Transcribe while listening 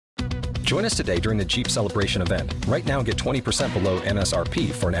Join us today during the Jeep Celebration event. Right now, get 20% below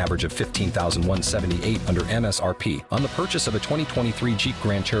MSRP for an average of $15,178 under MSRP on the purchase of a 2023 Jeep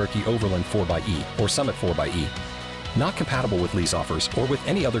Grand Cherokee Overland 4xE or Summit 4xE. Not compatible with lease offers or with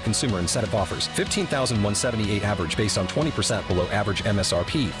any other consumer incentive offers. $15,178 average based on 20% below average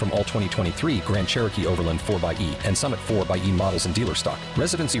MSRP from all 2023 Grand Cherokee Overland 4xE and Summit 4xE models in dealer stock.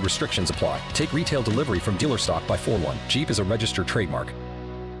 Residency restrictions apply. Take retail delivery from dealer stock by 4/1. Jeep is a registered trademark.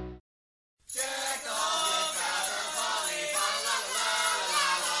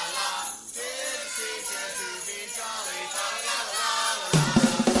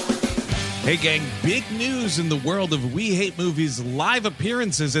 Hey, gang, big news in the world of We Hate Movies live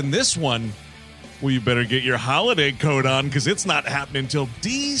appearances. In this one, well, you better get your holiday coat on because it's not happening until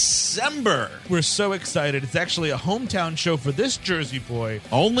December. We're so excited. It's actually a hometown show for this Jersey boy.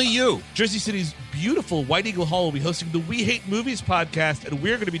 Only you. Jersey City's beautiful White Eagle Hall will be hosting the We Hate Movies podcast, and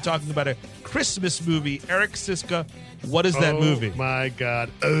we're going to be talking about a Christmas movie. Eric Siska, what is that movie? Oh, my God.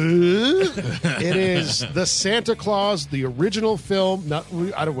 It is The Santa Claus, the original film.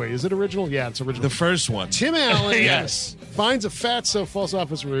 Is it original? Yeah, it's original. The first one. Tim Allen Yes. finds a fatso, falls off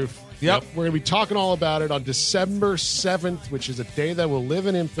his roof. Yep. We're going to be talking all about it on December 7th, which is a day that will live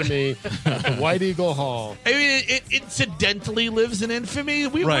in infamy at the White Eagle Hall. I mean, it incidentally lives in infamy.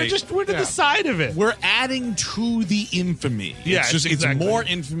 We're Right. to the side of it. We're adding to the infamy. Yeah, it's exactly. more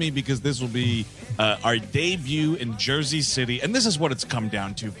infamy because this will be our debut in Jersey City. And this is what it's come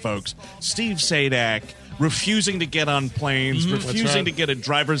down to, folks. Steve Sadak refusing to get on planes, refusing to get a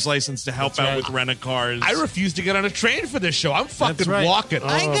driver's license to help out with rent-a-cars. I refuse to get on a train for this show. I'm fucking That's right. walking.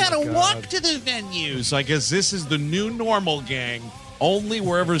 I Oh, gotta my God. walk to the venue. So I guess this is the new normal, gang. Only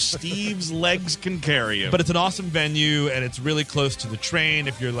wherever Steve's legs can carry him. But it's an awesome venue, and it's really close to the train.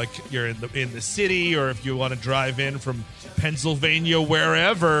 If you're in the city, or if you want to drive in from Pennsylvania,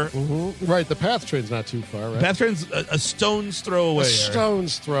 wherever. Right, the PATH train's not too far, right? PATH train's a stone's throw away. A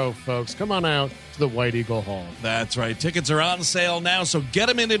stone's throw, folks. Come on out to the White Eagle Hall. That's right. Tickets are on sale now, so get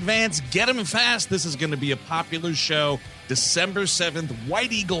them in advance. Get them fast. This is going to be a popular show. December 7th,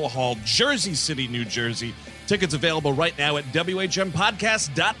 White Eagle Hall, Jersey City, New Jersey. Tickets available right now at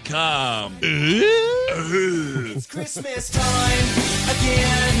WHMPodcast.com. It's Christmas time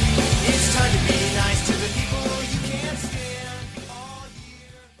again. It's time to be nice to the people you can't stand all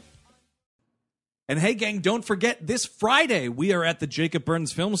year. And hey, gang, don't forget, this Friday, we are at the Jacob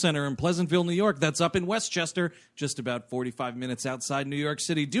Burns Film Center in Pleasantville, New York. That's up in Westchester, just about 45 minutes outside New York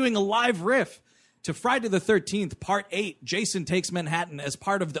City, doing a live riff to Friday the 13th, Part 8, Jason Takes Manhattan, as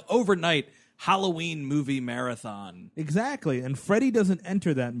part of the overnight Halloween movie marathon. Exactly, and Freddy doesn't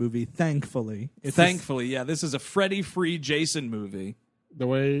enter that movie, thankfully. Yeah, this is a Freddy-free Jason movie. The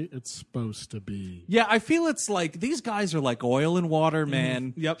way it's supposed to be. Yeah, I feel it's like, these guys are like oil and water,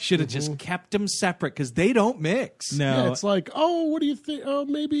 man. Yep. Should have just kept them separate, because they don't mix. No. Yeah, it's like, oh, what do you think? Oh,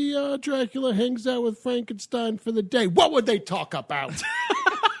 maybe Dracula hangs out with Frankenstein for the day. What would they talk about?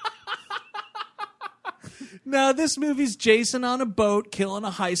 No, this movie's Jason on a boat killing a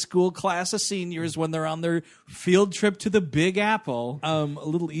high school class of seniors when they're on their field trip to the Big Apple. A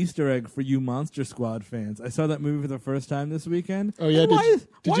little Easter egg for you Monster Squad fans. I saw that movie for the first time this weekend. Oh, yeah? And Did why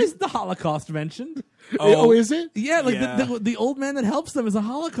you? is the Holocaust mentioned? Oh, is it? Yeah, like Yeah. The old man that helps them is a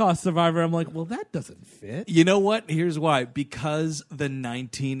Holocaust survivor. I'm like, well, that doesn't fit. You know what? Here's why. Because the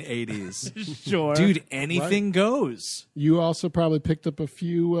 1980s. Sure. Dude, anything goes. You also probably picked up a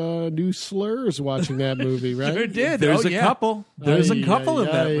few new slurs watching that movie, right? Sure did. There's Oh, a yeah. couple. There's a Aye, couple aye, in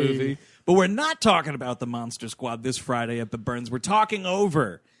that aye. movie. But we're not talking about the Monster Squad this Friday at the Burns. We're talking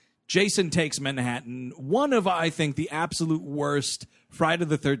over Jason Takes Manhattan, one of, I think, the absolute worst Friday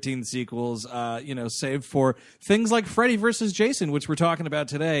the 13th sequels, save for things like Freddy versus Jason, which we're talking about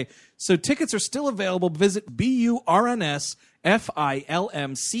today. So tickets are still available. Visit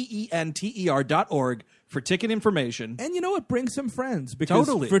BURNSFILMCENTER.org for ticket information. And you know what? Bring some friends. Because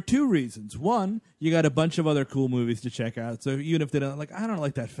Totally. For two reasons. One, you got a bunch of other cool movies to check out. So even if they don't, like, I don't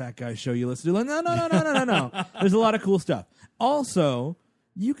like that fat guy show you listen to. Like, no. There's a lot of cool stuff. Also,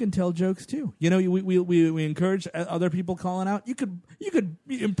 you can tell jokes too. You know, we encourage other people calling out. You could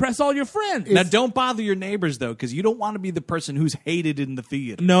impress all your friends. Now, don't bother your neighbors, though, because you don't want to be the person who's hated in the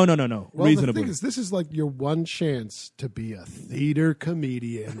theater. No. Well, Reasonably. the thing is, this is like your one chance to be a theater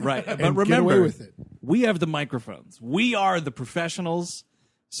comedian. Right. And But get remember, away with it. we have the microphones. We are the professionals.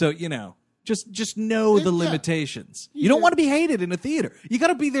 So, just know the limitations. You don't want to be hated in a theater. You got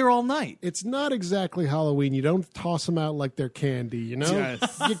to be there all night. It's not exactly Halloween. You don't toss them out like they're candy, you know?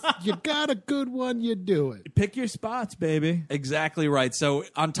 Yes. you got a good one, you do it. Pick your spots, baby. Exactly right. So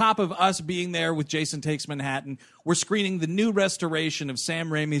on top of us being there with Jason Takes Manhattan, We're screening the new restoration of Sam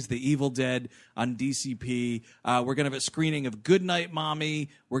Raimi's The Evil Dead on DCP. We're going to have a screening of Goodnight Mommy.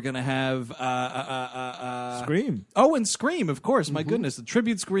 We're going to have Scream. Oh, and Scream, of course. My goodness. The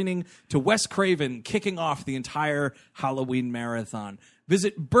tribute screening to Wes Craven kicking off the entire Halloween marathon.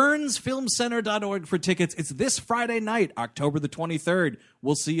 Visit burnsfilmcenter.org for tickets. It's this Friday night, October the 23rd.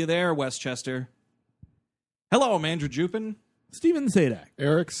 We'll see you there, Westchester. Hello, I'm Andrew Jupin. Steven Sadak.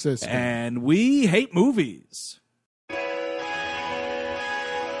 Eric Siska. And we hate movies.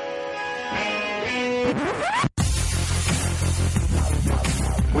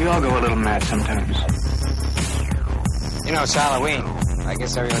 We all go a little mad sometimes. You know, it's Halloween. I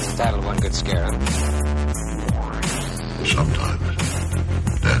guess everyone's entitled to one good scare, huh? Sometimes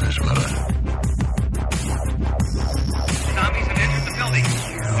that is better. Zombies have entered the building.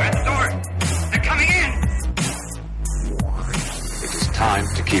 They're at the door. They're coming in. It is time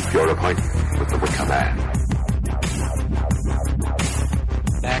to keep your appointment with the Wicker Man.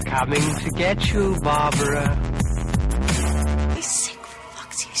 They're coming to get you, Barbara. He's sick, for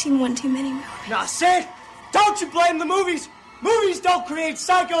fuck's sake. I've seen one too many movies. Now, Sid, don't you blame the movies. Movies don't create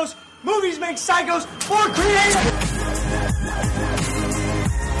psychos. Movies make psychos more creative.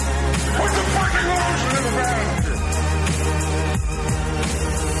 Put the fucking lotion in the bag!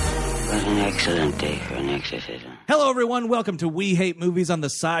 It was an excellent day for an exorcism. Hello, everyone. Welcome to We Hate Movies on the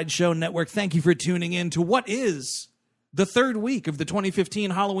Sideshow Network. Thank you for tuning in to what is the third week of the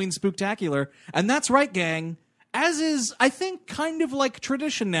 2015 Halloween Spooktacular. And that's right, gang. As is, I think, kind of like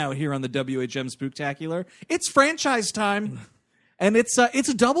tradition now here on the WHM Spooktacular, it's franchise time. And it's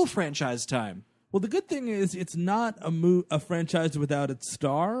a double franchise time. Well, the good thing is it's not a franchise without its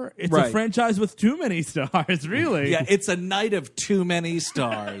star. It's Right. a franchise with too many stars, really. Yeah, it's a night of too many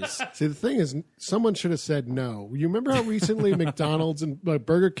stars. See, the thing is, someone should have said no. You remember how recently McDonald's and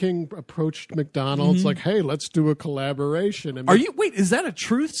Burger King approached McDonald's like, hey, let's do a collaboration. And Wait, is that a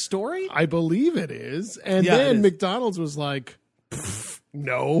truth story? I believe it is. And Yeah, it then is. McDonald's was like,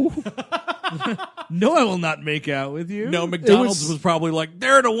 no. No, I will not make out with you. No, McDonald's was- was probably like,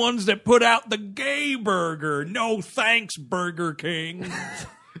 they're the ones that put out the gay burger. No thanks, Burger King.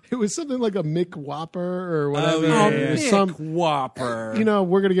 It was something like a Mick Whopper or whatever. yeah, Oh, yeah. Or Mick some, Whopper. you know,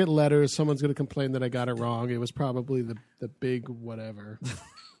 we're going to get letters. Someone's going to complain that I got it wrong. It was probably the big whatever.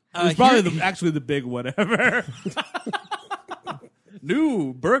 It's probably actually the big whatever.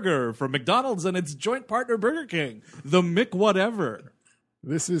 New burger from McDonald's and its joint partner Burger King. The Mick Whatever.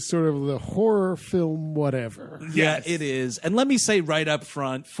 This is sort of the horror film whatever. Yeah, it is. And let me say right up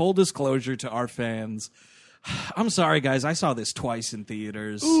front, full disclosure to our fans. I'm sorry, guys. I saw this twice in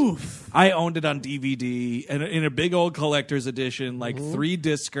theaters. Oof. I owned it on DVD and in a big old collector's edition, like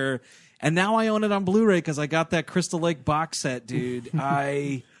 3-discer. And now I own it on Blu-ray because I got that Crystal Lake box set, dude.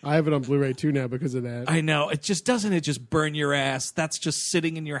 I have it on Blu-ray too now because of that. I know. It just burn your ass. That's just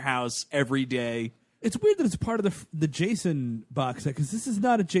sitting in your house every day. It's weird that it's part of the Jason box set because this is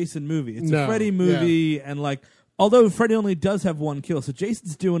not a Jason movie. It's No, a Freddy movie, and like, although Freddy only does have one kill, so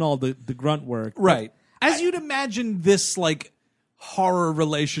Jason's doing all the grunt work. Right. As you'd imagine this like horror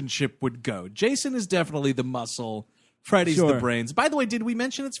relationship would go. Jason is definitely the muscle. Freddy's Sure. the brains. By the way, did we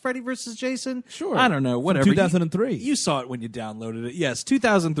mention it's Freddy versus Jason? Sure. I don't know. From Whatever. 2003. You saw it when you downloaded it. Yes,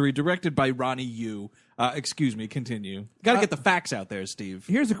 2003, directed by Ronnie Yu. Excuse me, continue. Got to get the facts out there, Steve.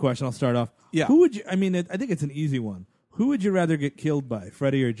 Here's a question. I'll start off. Yeah. Who would you? I mean, I think it's an easy one. Who would you rather get killed by,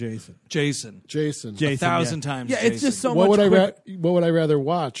 Freddy or Jason? Jason. Jason. 1,000 yeah. times Yeah, it's just so What much. would quick- what would I rather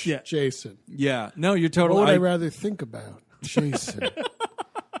watch? Yeah. Jason. Yeah. No, you're What totally would I rather think about? Jason.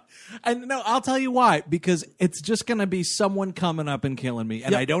 And no, I'll tell you why. Because it's just going to be someone coming up and killing me,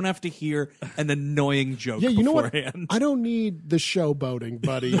 and Yep. I don't have to hear an annoying joke Yeah, you know what? beforehand. I don't need the showboating,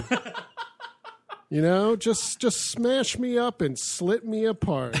 buddy. You know, just smash me up and slit me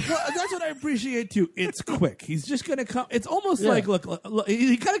apart. Well, that's what I appreciate too. It's quick. He's just gonna come. It's almost Yeah. like look.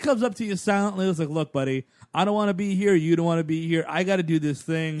 He kind of comes up to you silently. It's like, look, buddy, I don't want to be here. You don't want to be here. I got to do this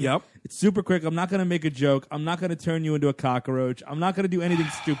thing. Yep. It's super quick. I'm not gonna make a joke. I'm not gonna turn you into a cockroach. I'm not gonna do anything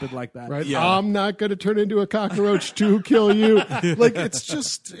stupid like that. Right? Yeah. I'm not going to turn into a cockroach to kill you. Like, it's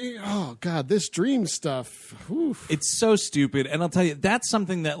just, oh, God, this dream stuff. Oof. It's so stupid. And I'll tell you, that's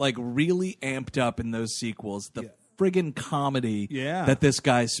something that like really amped up in those sequels. The friggin' comedy Yeah. that this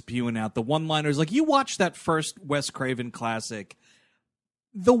guy's spewing out. The one-liners. Like, you watch that first Wes Craven classic.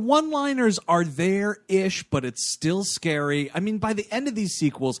 The one-liners are there-ish, but it's still scary. I mean, by the end of these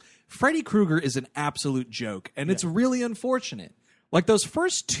sequels, Freddy Krueger is an absolute joke. And it's really unfortunate. Like those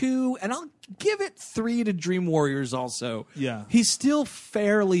first two, and I'll give it 3 to Dream Warriors also. Yeah. He's still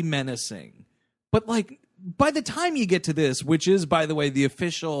fairly menacing. But like by the time you get to this, which is, by the way, the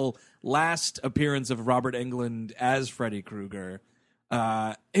official last appearance of Robert Englund as Freddy Krueger.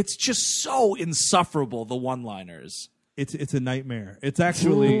 It's just so insufferable, the one-liners. It's a nightmare. It's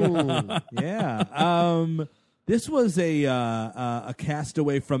actually yeah. This was a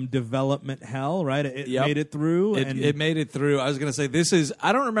castaway from development hell, right? It made it through. It made it through. I was going to say, this is...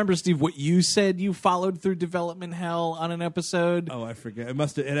 I don't remember, Steve, what you said you followed through development hell on an episode. Oh, I forget. It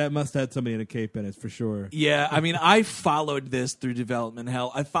must have had somebody in a cape in it, for sure. Yeah, I mean, I followed this through development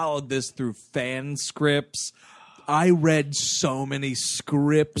hell. I followed this through fan scripts. I read so many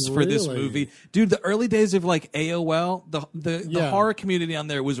scripts for this movie. Dude, the early days of like AOL, the horror community on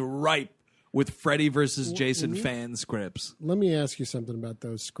there was ripe with Freddy versus Jason fan scripts. Let me ask you something about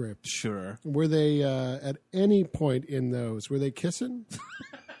those scripts. Sure. Were they, at any point in those, were they kissing?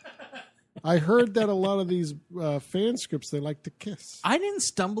 I heard that a lot of these fan scripts, they like to kiss. I didn't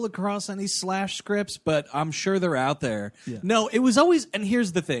stumble across any slash scripts, but I'm sure they're out there. Yeah. No, it was always, and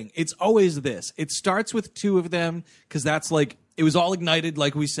here's the thing, it's always this. It starts with two of them, because that's like, it was all ignited,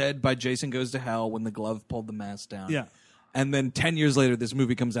 like we said, by Jason Goes to Hell when the glove pulled the mask down. Yeah. And then 10 years later, this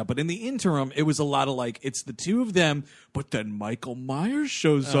movie comes out. But in the interim, it was a lot of like, it's the two of them, but then Michael Myers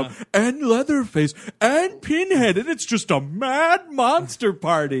shows up, and Leatherface, and Pinhead, and it's just a mad monster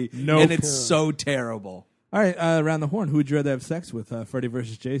party. Nope. And it's so terrible. All right, around the horn, who would you rather have sex with, Freddy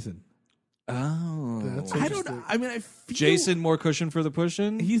versus Jason? Oh. That's I don't know. I mean, I feel Jason, more cushion for the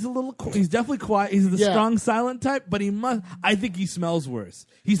pushing? he's a little. He's definitely quiet. He's the strong, silent type, but he must. I think he smells worse.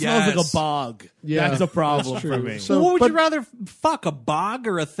 He smells like a bog. Yeah, that's a problem that's for true. me. So- Well, what would but- you rather fuck, a bog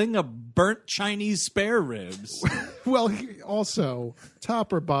or a thing of burnt Chinese spare ribs? Well, also,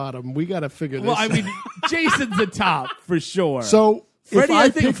 top or bottom, we got to figure this Well, I out. mean, Jason's the top for sure. So, Freddie, if I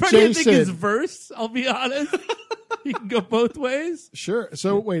think pick Freddie, I Jason... think is verse. I'll be honest. He can go both ways. Sure.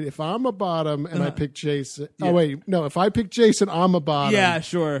 So, wait, if I'm a bottom and I pick Jason... Oh, wait, no, if I pick Jason, I'm a bottom. Yeah,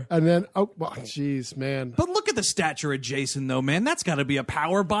 sure. And then, oh, well, jeez, man. But look at the stature of Jason, though, man. That's got to be a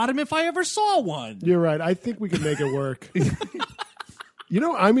power bottom if I ever saw one. You're right. I think we can make it work. You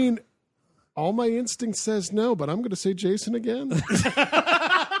know, I mean, all my instinct says no, but I'm going to say Jason again.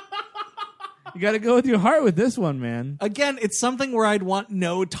 You got to go with your heart with this one, man. Again, it's something where I'd want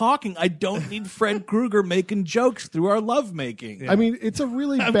no talking. I don't need Fred Krueger making jokes through our lovemaking. I mean, it's a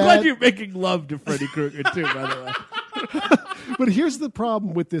really I'm bad... glad you're making love to Freddy Krueger, too, by the way. But here's the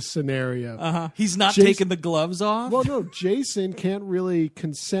problem with this scenario. He's not Jason- taking the gloves off? Well, no, Jason can't really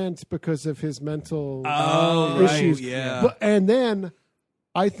consent because of his mental right, issues. yeah. But, and then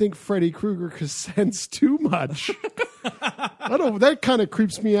I think Freddy Krueger consents too much. I don't. That kind of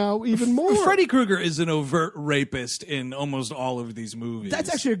creeps me out even more. Freddy Krueger is an overt rapist in almost all of these movies.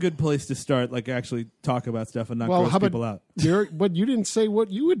 That's actually a good place to start, like actually talk about stuff and not Well, gross how people about out. but you didn't say what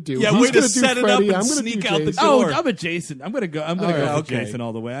you would do. Yeah, He's way to gonna do set it up Freddy, and I'm gonna sneak do out the Jason. door. Oh, I'm a Jason. I'm gonna go. I'm gonna go with Jason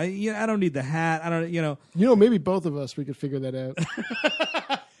all the way. I don't need the hat. I don't. You know. Maybe both of us we could figure that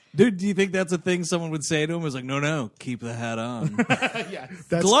out. Dude, do you think that's a thing someone would say to him? It's like, no, keep the hat on.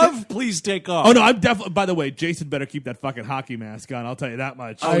 That's Glove, please take off. Oh no, I'm definitely. By the way, Jason better keep that fucking hockey mask on. I'll tell you that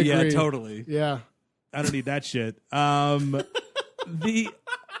much. Oh, I yeah, agree. totally. Yeah. I don't need that shit. I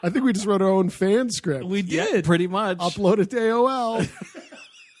think we just wrote our own fan script. We Yeah, did. pretty much. Upload it to AOL.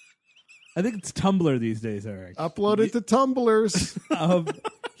 I think it's Tumblr these days, Eric. Upload it to Tumblers.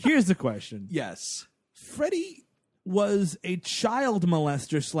 Here's the question. Yes. Freddy was a child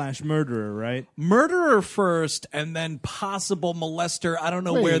molester / murderer, right? Murderer first, and then possible molester. I don't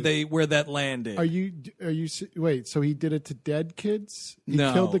know Wait. where that landed. Are you wait, so he did it to dead kids? He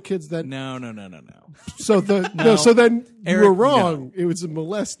No. killed the kids that No. So so then Eric, you were wrong. It was a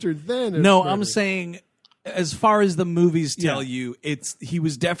molester then. No, It's I'm murder. saying, as far as the movies tell you, he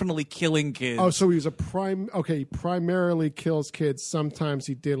was definitely killing kids. Oh, so he was he primarily kills kids, sometimes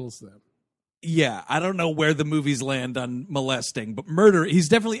he diddles them. Yeah, I don't know where the movies land on molesting, but murder, he's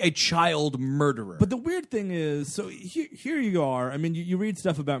definitely a child murderer. But the weird thing is, so here you are. I mean, you read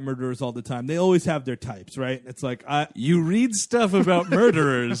stuff about murderers all the time. They always have their types, right? It's like you read stuff about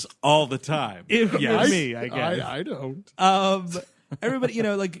murderers all the time. Me, I guess. I don't. Everybody,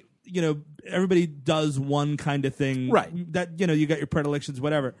 everybody does one kind of thing, Right. That you got your predilections,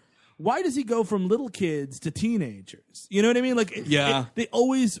 whatever. Why does he go from little kids to teenagers? You know what I mean? Like, they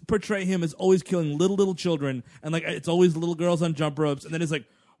always portray him as always killing little children, and like it's always little girls on jump ropes, and then it's like,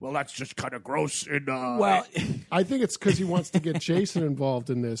 well, that's just kind of gross. And Well, I think it's because he wants to get Jason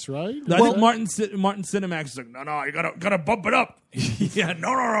involved in this, right? I think Martin Cinemax is like, no, you gotta bump it up. Yeah,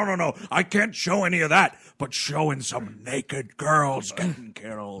 no. I can't show any of that, but showing some naked girls getting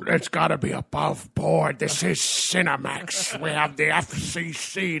killed. It's got to be above board. This is Cinemax. We have the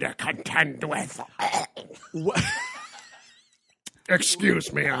FCC to contend with.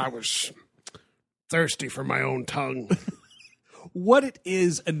 Excuse me, I was thirsty for my own tongue. What it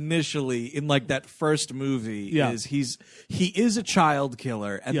is initially in like that first movie is he is a child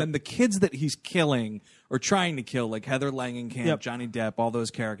killer, and then the kids that he's killing or trying to kill, like Heather Langenkamp, Johnny Depp, all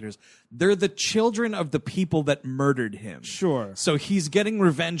those characters, they're the children of the people that murdered him. Sure. So he's getting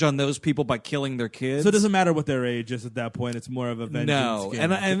revenge on those people by killing their kids. So it doesn't matter what their age is at that point. It's more of a vengeance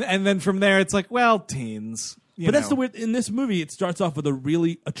game. And then from there it's like, well, teens. But that's the weird. In this movie, it starts off with a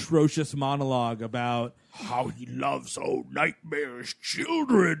really atrocious monologue about how he loves nightmarish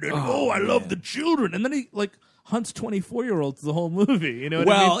children, and I love the children, and then he like hunts 24-year-olds the whole movie. You know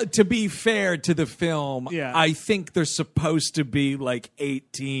what I mean? To be fair to the film, I think they're supposed to be like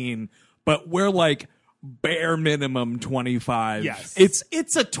 18, but we're like bare minimum 25. Yes.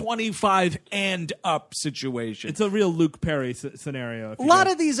 It's a 25 and up situation. It's a real Luke Perry scenario. A lot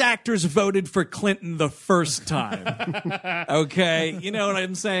of these actors voted for Clinton the first time. Okay? You know what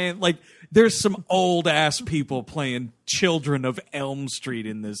I'm saying? Like, there's some old ass people playing children of Elm Street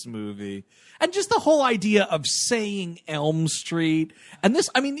in this movie. And just the whole idea of saying Elm Street. And this,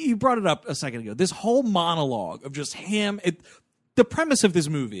 I mean, you brought it up a second ago. This whole monologue of just him. The premise of this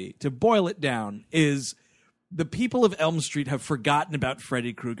movie, to boil it down, is the people of Elm Street have forgotten about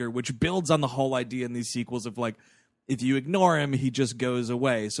Freddy Krueger, which builds on the whole idea in these sequels of like, if you ignore him, he just goes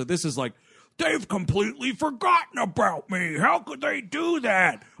away. So this is like, they've completely forgotten about me. How could they do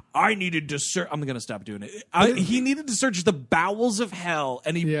that? I needed to search. I'm going to stop doing it. He needed to search the bowels of hell,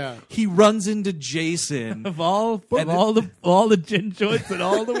 and he runs into Jason of all the gin joints in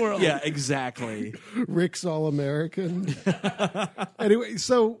all the world. Yeah, exactly. Rick's All American. Anyway,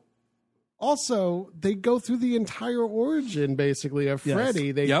 so also they go through the entire origin basically of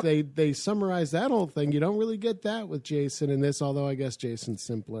Freddy. They summarize that whole thing. You don't really get that with Jason in this, although I guess Jason's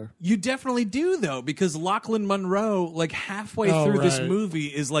simpler. You definitely do though, because Lachlan Monroe, like halfway through this movie,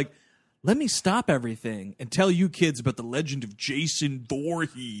 is like, let me stop everything and tell you kids about the legend of Jason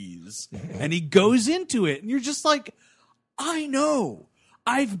Voorhees. And he goes into it, and you're just like, I know.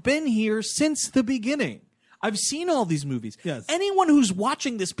 I've been here since the beginning. I've seen all these movies. Yes. Anyone who's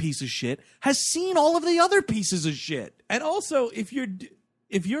watching this piece of shit has seen all of the other pieces of shit. And also, if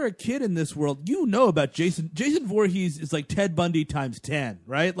you're a kid in this world, you know about Jason. Jason Voorhees is like Ted Bundy times 10,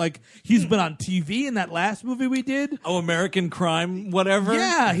 right? Like, he's been on TV in that last movie we did. Oh, American Crime, whatever.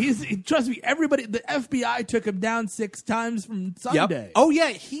 Yeah, trust me, everybody, the FBI took him down 6 times from Sunday. Yep. Oh, yeah,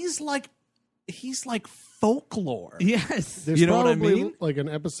 he's like folklore. Yes. There's you know probably what I mean? like an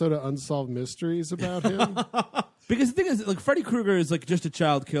episode of Unsolved Mysteries about him. Because the thing is, like, Freddy Krueger is like just a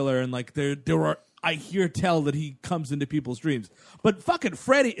child killer, and like there are, I hear tell that he comes into people's dreams. But fucking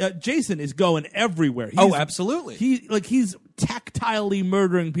Jason is going everywhere. Absolutely. He's tactilely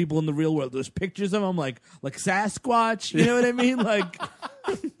murdering people in the real world. There's pictures of him like Sasquatch. You know what I mean? Like.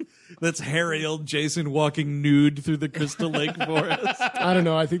 That's hairy old Jason walking nude through the Crystal Lake Forest. I don't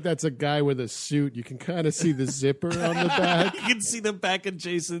know. I think that's a guy with a suit. You can kind of see the zipper on the back. You can see the back of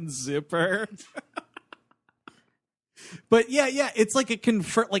Jason's zipper. But yeah, it's like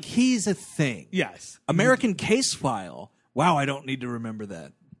like he's a thing. Yes. American Case File. Wow, I don't need to remember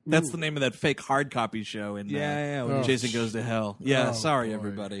that. That's the name of that fake hard copy show in when Jason Goes to Hell. Yeah, sorry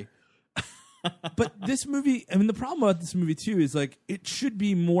everybody. But this movie, I mean, the problem about this movie too is like it should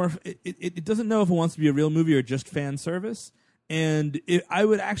be more. It doesn't know if it wants to be a real movie or just fan service. And I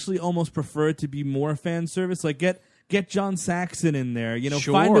would actually almost prefer it to be more fan service. Like get John Saxon in there. You know,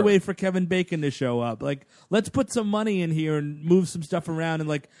 find a way for Kevin Bacon to show up. Like, let's put some money in here and move some stuff around and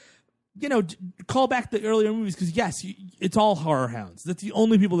like, you know, call back the earlier movies because yes, it's all horror hounds. That's the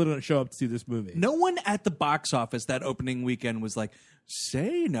only people that are going to show up to see this movie. No one at the box office that opening weekend was like,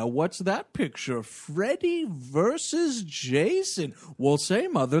 say, now what's that picture? Freddy versus Jason. Well, say,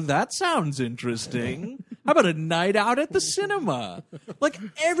 mother, that sounds interesting. How about a night out at the cinema? Like,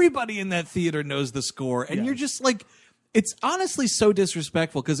 everybody in that theater knows the score, and you're just like, it's honestly so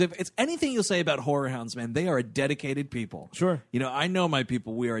disrespectful because if it's anything you'll say about horror hounds, man, they are a dedicated people. Sure. You know, I know my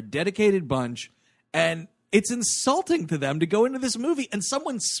people. We are a dedicated bunch, and it's insulting to them to go into this movie and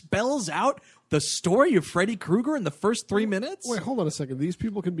someone spells out the story of Freddy Krueger in the first 3 minutes? Wait, hold on a second. These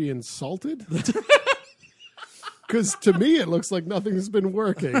people can be insulted? Because to me, it looks like nothing's been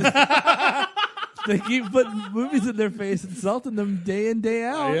working. They keep putting movies in their face, insulting them day in, day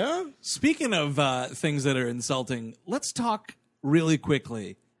out. Yeah? Speaking of things that are insulting, let's talk really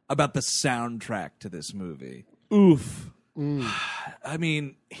quickly about the soundtrack to this movie. Oof. I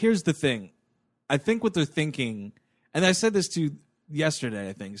mean, here's the thing. I think what they're thinking, and I said this to you yesterday,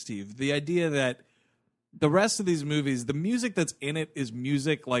 I think, Steve, the idea that the rest of these movies, the music that's in it is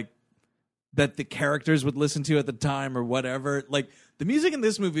music like that the characters would listen to at the time or whatever. Like, the music in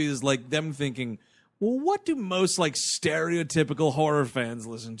this movie is like them thinking, well, what do most like stereotypical horror fans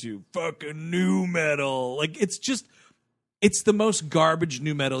listen to? Fucking new metal. Like, it's the most garbage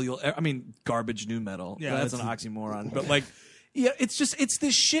new metal garbage new metal. Yeah, that's an oxymoron. But like, yeah, it's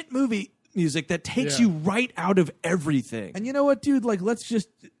this shit movie music that takes you right out of everything. And you know what, dude? Like,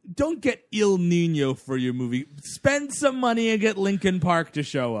 don't get Il Nino for your movie. Spend some money and get Linkin Park to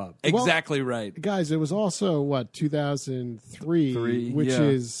show up. Exactly right. Guys, it was also, 2003, which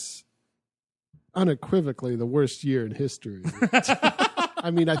is unequivocally the worst year in history. I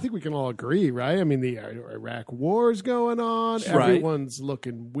mean, I think we can all agree, right? I mean, the Iraq War's going on. Right. Everyone's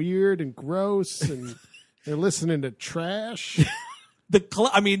looking weird and gross, and they're listening to trash.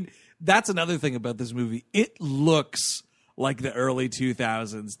 That's another thing about this movie. It looks like the early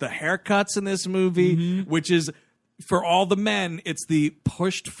 2000s. The haircuts in this movie, which is, for all the men, it's the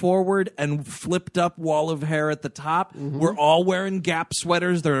pushed forward and flipped up wall of hair at the top. We're all wearing Gap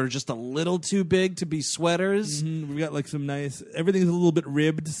sweaters that are just a little too big to be sweaters. We've got like some nice, everything's a little bit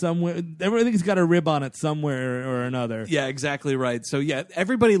ribbed somewhere. Everything's got a rib on it somewhere or another. Yeah, exactly right. So yeah,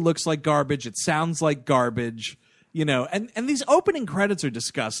 everybody looks like garbage. It sounds like garbage, and these opening credits are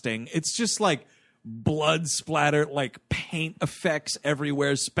disgusting. It's just like blood splatter, like paint effects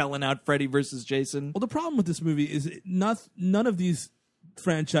everywhere, spelling out Freddy versus Jason. Well, the problem with this movie is none of these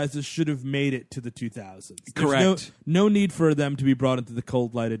franchises should have made it to the 2000s. Correct. There's no need for them to be brought into the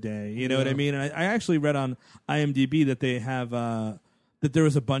cold light of day. You know what I mean? And I actually read on IMDb that they have that there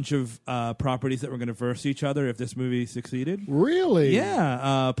was a bunch of properties that were going to verse each other if this movie succeeded. Really?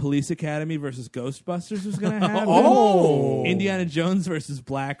 Yeah. Police Academy versus Ghostbusters was going to happen. Indiana Jones versus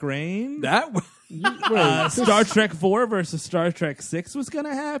Black Rain. Star Trek 4 versus Star Trek 6 was going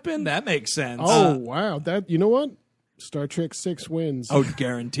to happen. That makes sense. Oh, wow. You know what? Star Trek 6 wins. Oh,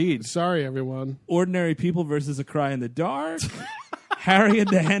 guaranteed. Sorry, everyone. Ordinary People versus A Cry in the Dark. Harry and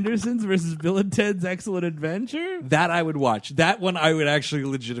the Hendersons versus Bill and Ted's Excellent Adventure. That I would watch. That one I would actually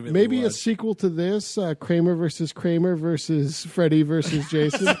legitimately Maybe watch. A sequel to this, Kramer versus Freddy versus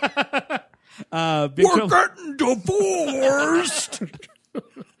Jason. We're getting divorced.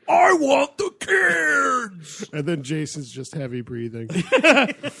 I want the kids. And then Jason's just heavy breathing.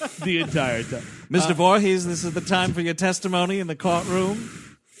 The entire time. Mr. Voorhees, this is the time for your testimony in the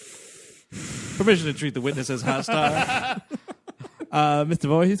courtroom. Permission to treat the witness as hostile. Mr.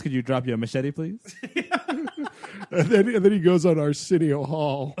 Voorhees, could you drop your machete, please? and then he goes on Arsenio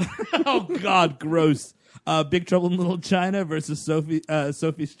Hall. Oh, God, gross. Big Trouble in Little China versus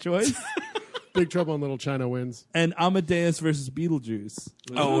Sophie's Choice. Big Trouble in Little China wins. And Amadeus versus Beetlejuice.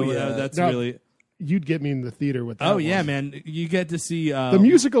 Oh, yeah. That's now, really... You'd get me in the theater with that Oh, one. yeah, man. You get to see... the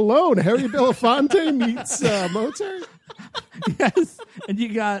music alone. Harry Belafonte meets Mozart. Yes. And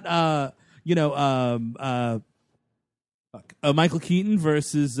you got, Michael Keaton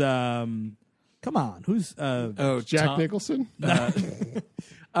versus... come on. Who's... Jack Nicholson?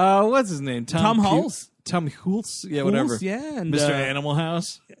 What's his name? Tom Hulse? Tom Hulse? Yeah, whatever. Hulse, yeah. And, Mr. Animal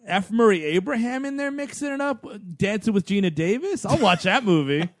House? F. Murray Abraham in there mixing it up. Dancing with Gina Davis? I'll watch that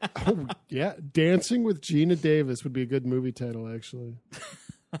movie. Oh, yeah. Dancing with Gina Davis would be a good movie title, actually.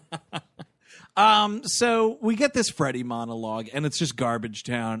 So we get this Freddy monologue, and it's just garbage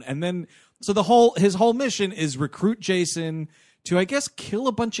town. And then, so his whole mission is recruit Jason to, I guess, kill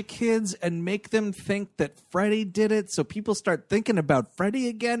a bunch of kids and make them think that Freddy did it, so people start thinking about Freddy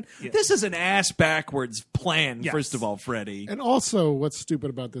again. Yes. This is an ass-backwards plan, first of all, Freddy. And also, what's stupid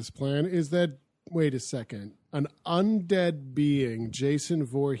about this plan is that, wait a second, an undead being, Jason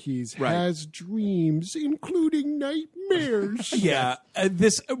Voorhees, has dreams, including nightmares. Yeah,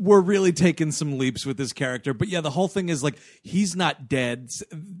 we're really taking some leaps with this character. But yeah, the whole thing is like, he's not dead.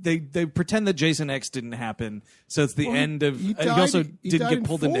 They pretend that Jason X didn't happen. So it's the end of... He also didn't get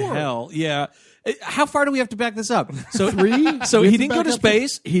pulled into hell. Yeah. How far do we have to back this up? So 3? So he didn't go to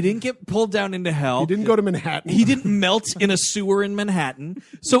space. He didn't get pulled down into hell. He didn't go to Manhattan. He didn't melt in a sewer in Manhattan.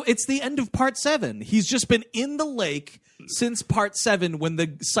 So it's the end of part 7. He's just been in the lake since part 7 when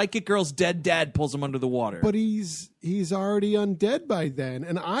the psychic girl's dead dad pulls him under the water. But he's already undead by then.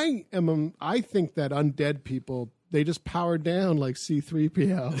 And I think that undead people, they just power down like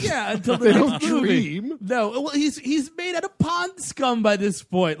C-3PO. Yeah, until they don't dream. No, well, he's made out of pond scum by this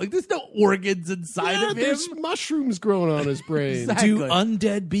point. Like, there's no organs inside of him. There's mushrooms growing on his brain. Exactly. Do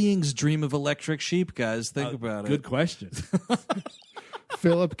undead beings dream of electric sheep, guys? Think about it. Good question.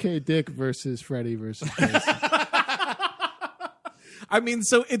 Philip K. Dick versus Freddy versus Jason. I mean,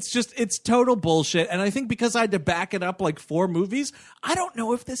 so it's total bullshit. And I think because I had to back it up like 4 movies, I don't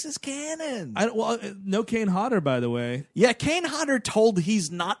know if this is canon. No Kane Hodder, by the way. Yeah, Kane Hodder told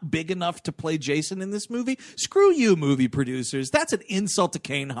he's not big enough to play Jason in this movie. Screw you, movie producers. That's an insult to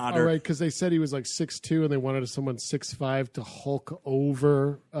Kane Hodder. All right, because they said he was like 6'2", and they wanted someone 6'5" to Hulk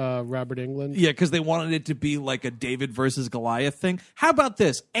over Robert Englund. Yeah, because they wanted it to be like a David versus Goliath thing. How about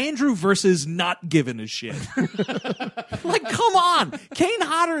this? Andrew versus not giving a shit. Like, come on. Kane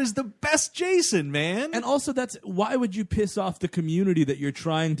Hodder is the best Jason, man. And also, why would you piss off the community that you're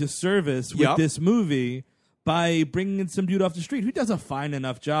trying to service with this movie by bringing in some dude off the street who does a fine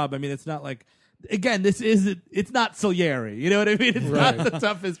enough job? I mean, it's not like, again, it's not Salieri. You know what I mean? It's not the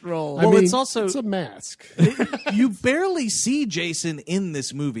toughest role. Well, it's a mask. You barely see Jason in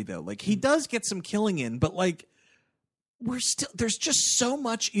this movie, though. Like, he does get some killing in, but like, there's just so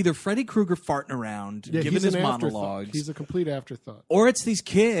much either Freddy Krueger farting around, giving his monologues. He's a complete afterthought. Or it's these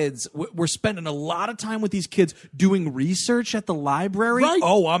kids. We're spending a lot of time with these kids doing research at the library. Right.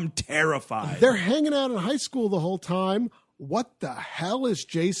 Oh, I'm terrified. They're hanging out in high school the whole time. What the hell is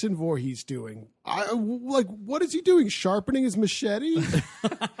Jason Voorhees doing? What is he doing? Sharpening his machete?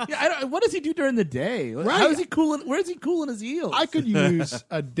 What does he do during the day? Right. How is he cooling? Where is he cooling his heels? I could use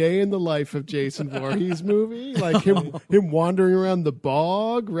a day in the life of Jason Voorhees movie, like him wandering around the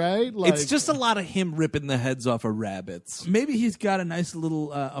bog, right? Like, it's just a lot of him ripping the heads off of rabbits. Maybe he's got a nice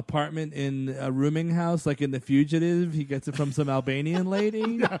little apartment in a rooming house, like in The Fugitive. He gets it from some Albanian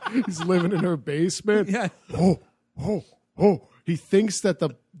lady. Yeah, he's living in her basement. Yeah. Oh, he thinks that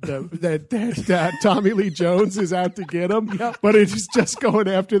that Tommy Lee Jones is out to get him, but it's just going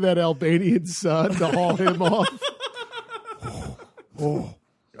after that Albanian son to haul him off. Oh,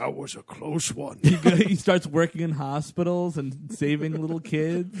 that was a close one. He starts working in hospitals and saving little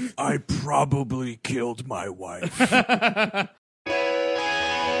kids. I probably killed my wife.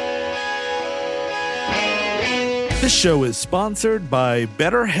 This show is sponsored by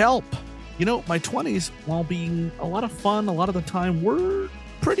BetterHelp. You know, my 20s, while being a lot of fun, a lot of the time, were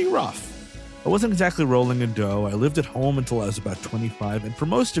pretty rough. I wasn't exactly rolling in dough. I lived at home until I was about 25, and for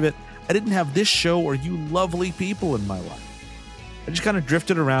most of it, I didn't have this show or you lovely people in my life. I just kind of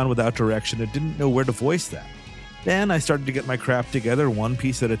drifted around without direction and didn't know where to voice that. Then I started to get my crap together one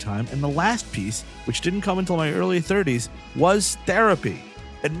piece at a time, and the last piece, which didn't come until my early 30s, was therapy.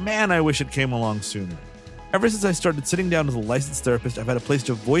 And man, I wish it came along sooner. Ever since I started sitting down with a licensed therapist, I've had a place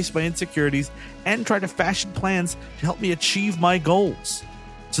to voice my insecurities and try to fashion plans to help me achieve my goals.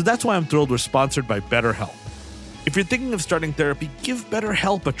 So that's why I'm thrilled we're sponsored by BetterHelp. If you're thinking of starting therapy, give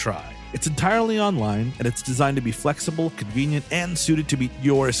BetterHelp a try. It's entirely online, and it's designed to be flexible, convenient, and suited to meet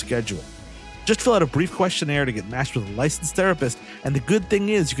your schedule. Just fill out a brief questionnaire to get matched with a licensed therapist, and the good thing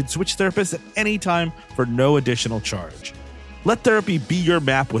is you can switch therapists at any time for no additional charge. Let therapy be your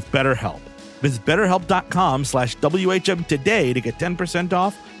map with BetterHelp. Visit BetterHelp.com/WHM today to get 10%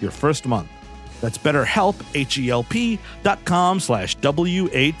 off your first month. That's BetterHelp, HELP.com/WHM.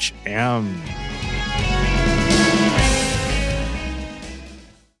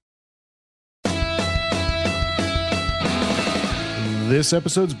 This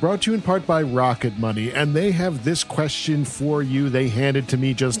episode's brought to you in part by Rocket Money, and they have this question for you. They handed to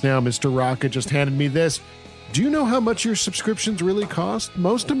me just now. Mr. Rocket just handed me this. Do you know how much your subscriptions really cost?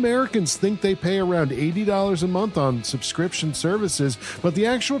 Most Americans think they pay around $80 a month on subscription services, but the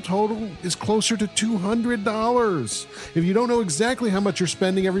actual total is closer to $200. If you don't know exactly how much you're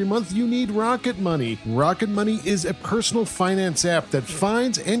spending every month, you need Rocket Money. Rocket Money is a personal finance app that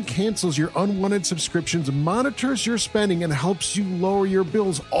finds and cancels your unwanted subscriptions, monitors your spending, and helps you lower your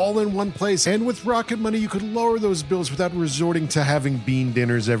bills all in one place. And with Rocket Money, you could lower those bills without resorting to having bean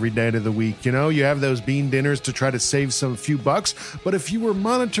dinners every day of the week. You know, you have those bean dinners to try to save some few bucks, but if you were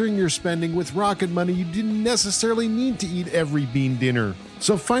monitoring your spending with Rocket Money, you didn't necessarily need to eat every bean dinner.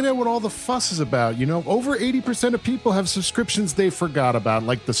 So find out what all the fuss is about. You know, over 80% of people have subscriptions they forgot about,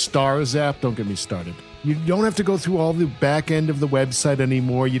 like the Stars app. Don't get me started. You don't have to go through all the back end of the website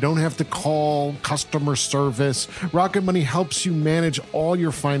anymore. You don't have to call customer service. Rocket Money helps you manage all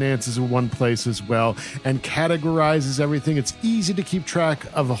your finances in one place as well and categorizes everything. It's easy to keep track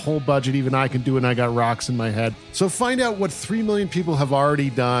of a whole budget. Even I can do it, and I got rocks in my head. So find out what 3 million people have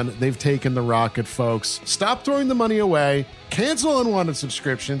already done. They've taken the Rocket, folks. Stop throwing the money away. Cancel unwanted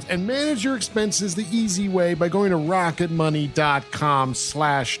subscriptions and manage your expenses the easy way by going to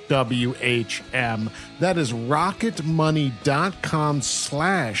rocketmoney.com/WHM. That is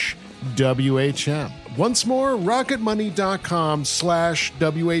rocketmoney.com/WHM. Once more,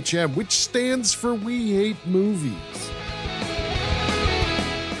 rocketmoney.com/WHM, which stands for We Hate Movies.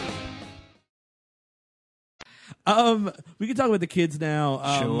 We can talk about the kids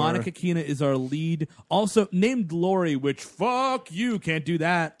now. Sure. Monica Keena is our lead. Also named Lori, which fuck you, can't do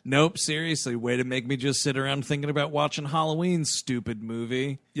that. Nope, seriously. Way to make me just sit around thinking about watching Halloween, stupid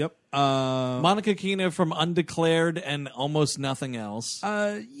movie. Yep. Monica Keena from Undeclared and almost nothing else. Yeah.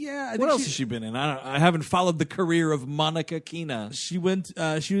 I What think else has she been in? I haven't followed the career of Monica Keena. She went.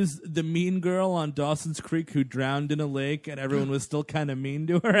 She was the mean girl on Dawson's Creek who drowned in a lake, and everyone was still kind of mean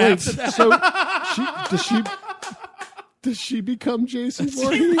to her after that. So does she become Jason She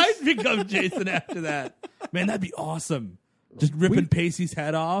Voorhees? might become Jason after that. Man, that'd be awesome. Just ripping Pacey's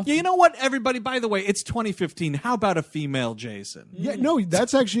head off. Yeah, you know what, everybody? By the way, it's 2015. How about a female Jason? Yeah, no,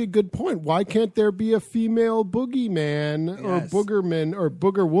 that's actually a good point. Why can't there be a female boogeyman or boogerman or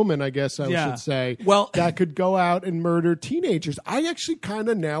booger woman, I guess I should say, that could go out and murder teenagers? I actually kind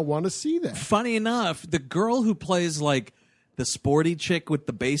of now want to see that. Funny enough, the girl who plays like the sporty chick with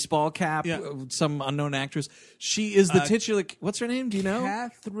the baseball cap, some unknown actress, she is the titular. What's her name? Do you know?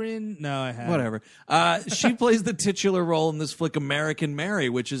 Catherine? No, I haven't. Whatever. She plays the titular role in this flick, American Mary,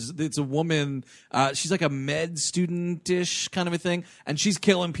 which is it's a woman. She's like a med student-ish kind of a thing, and she's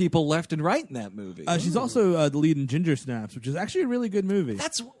killing people left and right in that movie. She's also the lead in Ginger Snaps, which is actually a really good movie.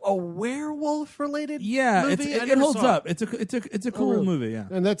 That's a werewolf-related movie? It holds up. It's a cool movie, yeah.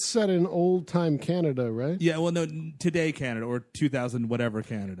 And that's set in old-time Canada, right? Yeah, well, no, today Canada, or 2000 whatever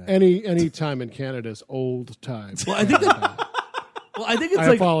Canada. Any time in Canada is old time. Well, I think it's I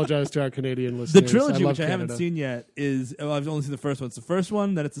like apologize to our Canadian listeners. the trilogy, which I Canada. haven't seen yet, is I've only seen the first one. It's the first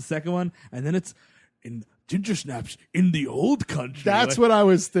one, then it's the second one, and then it's in Ginger Snaps in the old country. That's what I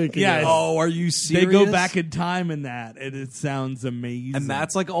was thinking. Yeah. of. Oh, are you serious? They go back in time in that, and it sounds amazing. And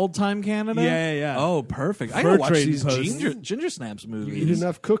that's like old time Canada? Yeah. Oh, perfect. I Fur gotta watch trading these posts. Ginger Snaps movies. You eat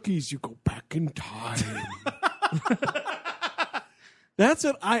enough cookies, you go back in time. That's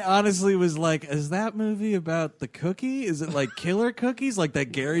what I honestly was like. Is that movie about the cookie? Is it like killer cookies, like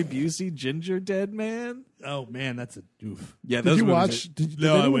that Gary Busey Ginger Dead Man? Oh man, that's a doof. Yeah, Did you watch? Did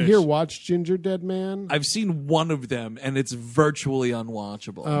anyone here watch Ginger Dead Man? I've seen one of them, and it's virtually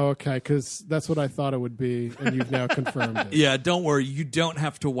unwatchable. Oh, okay, because that's what I thought it would be, and you've now confirmed it. Yeah, don't worry. You don't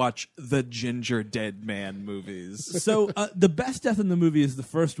have to watch the Ginger Dead Man movies. So the best death in the movie is the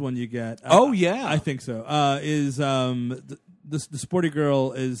first one you get. Oh yeah, I think so. Is the sporty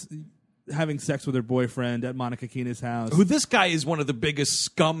girl is having sex with her boyfriend at Monica Keena's house. Who this guy is one of the biggest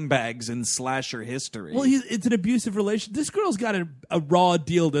scumbags in slasher history. Well, it's an abusive relation. This girl's got a raw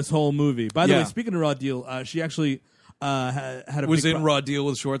deal this whole movie. By the way, speaking of raw deal, she actually had a was big in Raw Deal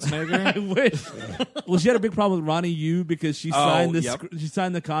with Schwarzenegger. I wish. Well, she had a big problem with Ronnie Yu because she signed she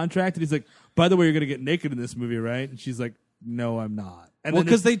signed the contract, and he's like, "By the way, you're going to get naked in this movie, right?" And she's like, "No, I'm not." And well,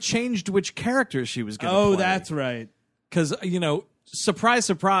 because they changed which character she was going to play. Oh, that's right. Because, surprise,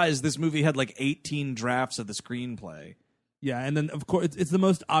 surprise, this movie had like 18 drafts of the screenplay. Yeah, and then, of course, it's the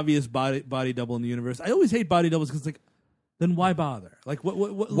most obvious body double in the universe. I always hate body doubles because, then why bother? Like, what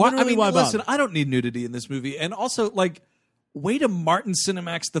literally, why listen, bother? I don't need nudity in this movie. And also, way to Martin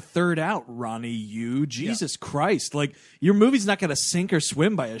Cinemax the third out, Ronnie Yu. Jesus Christ. Like, your movie's not going to sink or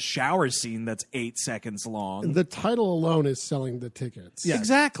swim by a shower scene that's 8 seconds long. The title alone is selling the tickets. Yeah.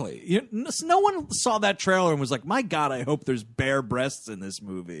 Exactly. No one saw that trailer and was like, my God, I hope there's bare breasts in this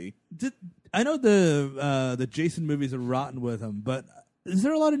movie. I know the Jason movies are rotten with him, but is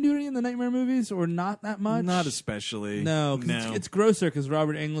there a lot of nudity in the Nightmare movies, or not that much? Not especially. No, it's grosser because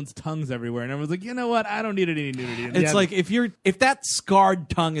Robert Englund's tongue's everywhere, and everyone's like, you know what? I don't need any nudity. It's like if that scarred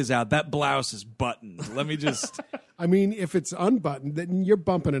tongue is out, that blouse is buttoned. Let me just. I mean, if it's unbuttoned, then you're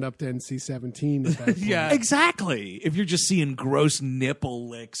bumping it up to NC-17 at that point. Yeah, exactly. If you're just seeing gross nipple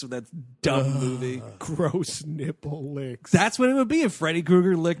licks with that dumb movie. Gross nipple licks. That's what it would be if Freddy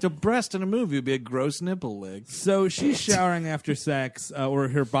Krueger licked a breast in a movie. It would be a gross nipple lick. So she's showering after sex, or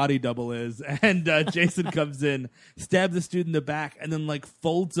her body double is, and Jason comes in, stabs the dude in the back, and then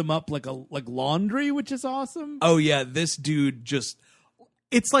folds him up like laundry, which is awesome. Oh yeah, this dude just.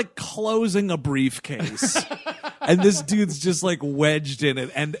 It's like closing a briefcase. And this dude's just wedged in it.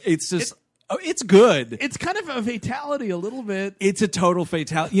 And it's just, it's good. It's kind of a fatality a little bit. It's a total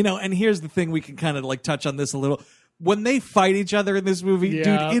fatality. And here's the thing, we can kind of touch on this a little. When they fight each other in this movie, dude,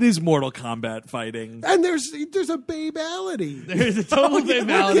 it is Mortal Kombat fighting. And there's a babality. There's a total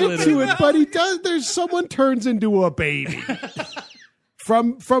babality. We'll get to it, but there's someone turns into a baby.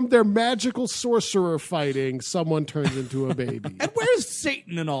 From their magical sorcerer fighting, someone turns into a baby. And where's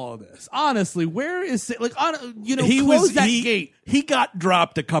Satan in all of this? Honestly, where is Satan? Gate. He got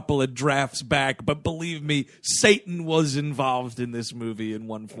dropped a couple of drafts back, but believe me, Satan was involved in this movie in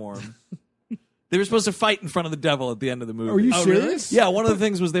one form. They were supposed to fight in front of the devil at the end of the movie. Are you serious? Yeah, one of the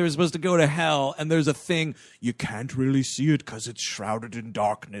things was they were supposed to go to hell, and there's a thing, you can't really see it because it's shrouded in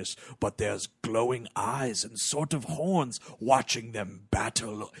darkness, but there's glowing eyes and sort of horns watching them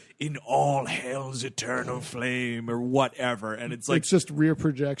battle in all hell's eternal flame or whatever. And it's like... It's just rear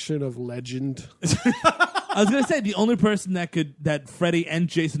projection of legend. I was going to say, the only person that Freddy and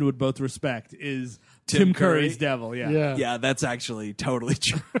Jason would both respect is... Tim Curry's devil, yeah, that's actually totally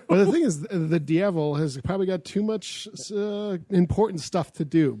true. But the thing is, the devil has probably got too much important stuff to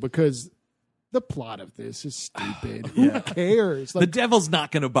do because the plot of this is stupid. Who cares? The devil's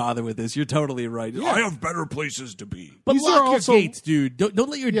not going to bother with this. You're totally right. I have better places to be. But These lock are your also- gates, dude. Don't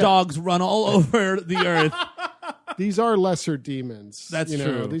let your dogs run all over the earth. These are lesser demons. That's you know,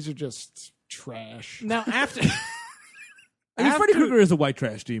 true. These are just trash. Now, after... I mean, Freddy Krueger is a white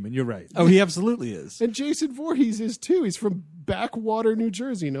trash demon. You're right. Oh, he absolutely is. And Jason Voorhees is too. He's from backwater New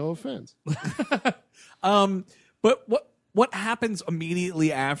Jersey. No offense. But what happens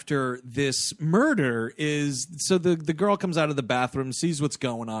immediately after this murder is, so the girl comes out of the bathroom, sees what's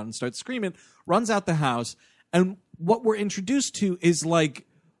going on, and starts screaming, runs out the house, and what we're introduced to is like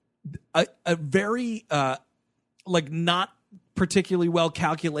a very like not particularly well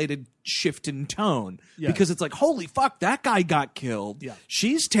calculated shift in tone because it's like, holy fuck, that guy got killed. Yeah.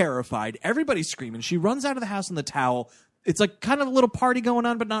 She's terrified. Everybody's screaming. She runs out of the house in the towel. It's like kind of a little party going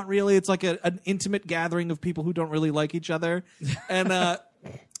on, but not really. It's like an intimate gathering of people who don't really like each other. And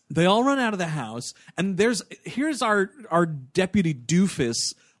they all run out of the house. And here's our deputy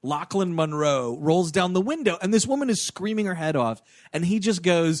doofus, Lachlan Monroe, rolls down the window, and this woman is screaming her head off. And he just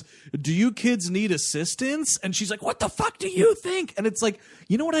goes, "Do you kids need assistance?" And she's like, "What the fuck do you think?" And it's like,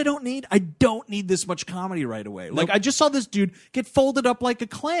 you know what I don't need? I don't need this much comedy right away. Like, I just saw this dude get folded up like a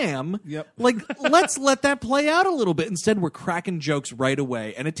clam. Yep. Like, let's let that play out a little bit. Instead, we're cracking jokes right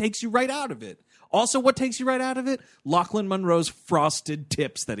away, and it takes you right out of it. Also, what takes you right out of it? Lachlan Monroe's frosted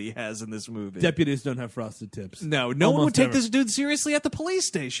tips that he has in this movie. Deputies don't have frosted tips. No one Almost would take never. this dude seriously at the police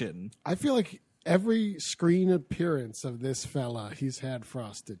station. I feel like every screen appearance of this fella, he's had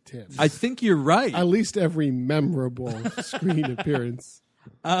frosted tips. I think you're right. At least every memorable screen appearance.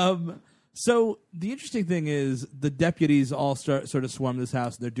 So the interesting thing is the deputies all sort of swarm this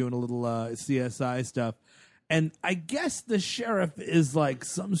house. They're doing a little CSI stuff. And I guess the sheriff is like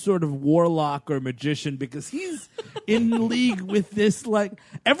some sort of warlock or magician because he's in league with this. Like,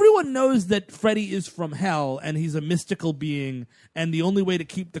 everyone knows that Freddy is from hell and he's a mystical being. And the only way to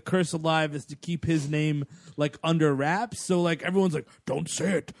keep the curse alive is to keep his name like under wraps. So like everyone's like, "Don't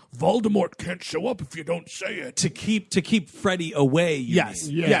say it. Voldemort can't show up if you don't say it." To keep Freddy away. Yes.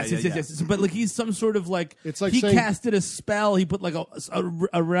 Mean. Yes. But like he's some sort of like, It's like he saying- casted a spell. He put like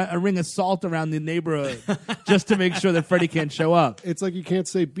a ring of salt around the neighborhood just to make sure that Freddy can't show up. It's like you can't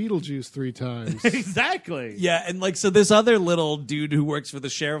say Beetlejuice 3 times. Exactly. Yeah, and like, so this other little dude who works for the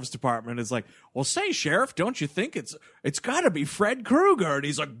sheriff's department is like, "Well, say, Sheriff, don't you think it's got to be Fred Krueger?" And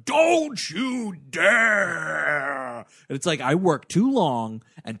he's like, "Don't you dare!" And it's like, I work too long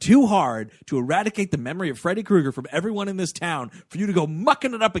and too hard to eradicate the memory of Freddy Krueger from everyone in this town for you to go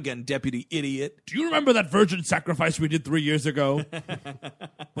mucking it up again, deputy idiot. Do you remember that virgin sacrifice we did 3 years ago?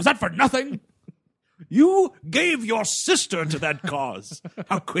 Was that for nothing? You gave your sister to that cause.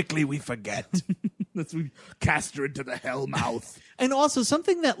 How quickly we forget. We cast her into the hell mouth. And also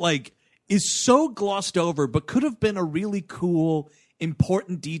something that like is so glossed over but could have been a really cool,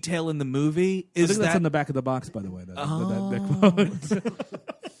 important detail in the movie I is think that's that on the back of the box, by the way. That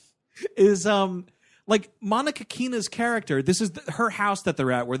quote. is like Monica Keena's character. This is her house that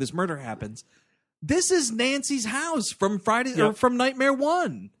they're at where this murder happens. This is Nancy's house from Friday or from Nightmare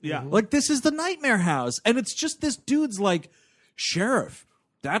 1. Yeah. Like, this is the Nightmare house. And it's just this dude's like, "Sheriff,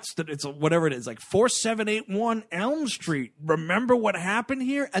 it's whatever it is, like 4781 Elm Street. Remember what happened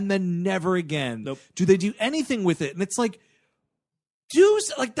here?" And then never again. Nope. Do they do anything with it? And it's like,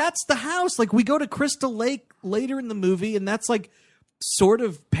 like, that's the house. Like, we go to Crystal Lake later in the movie, and that's like sort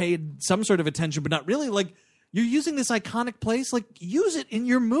of paid some sort of attention, but not really. Like, you're using this iconic place. Like, use it in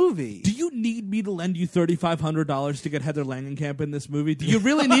your movie. Do you need me to lend you $3,500 to get Heather Langenkamp in this movie? Do you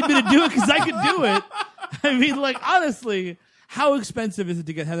really need me to do it? Because I could do it. I mean, like, honestly, how expensive is it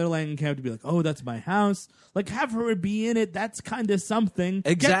to get Heather Langenkamp to be like, "Oh, that's my house"? Like, have her be in it. That's kind of something.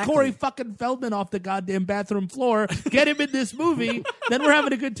 Get Exactly. Corey fucking Feldman off the goddamn bathroom floor. Get him in this movie. Then we're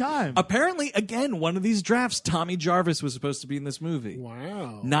having a good time. Apparently, again, one of these drafts, Tommy Jarvis was supposed to be in this movie.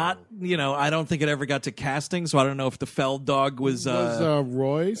 Wow. Not, I don't think it ever got to casting, so I don't know if the Feld dog was... Was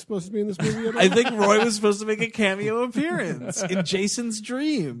Roy supposed to be in this movie at all? I think Roy was supposed to make a cameo appearance in Jason's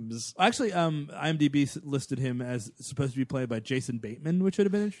Dreams. Actually, IMDb listed him as supposed to be played by Jason Bateman, which would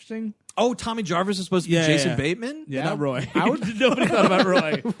have been interesting. Oh, Tommy Jarvis is supposed to be Jason Bateman? Yeah, not Roy. Nobody thought about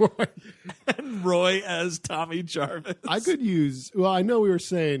Roy. And Roy as Tommy Jarvis. I could use. Well, I know we were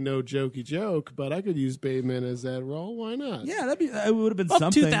saying no jokey joke, but I could use Bateman as that role. Why not? Yeah, that would have been Well,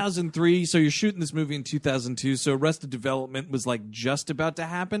 something. 2003, so you're shooting this movie in 2002, so Arrested Development was like just about to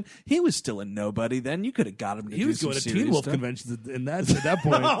happen. He was still a nobody then. You could have got him to He do was some going to serious Teen Wolf stuff. conventions at that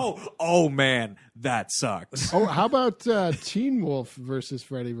point. Oh man, that sucks. Oh, how about Teen Wolf versus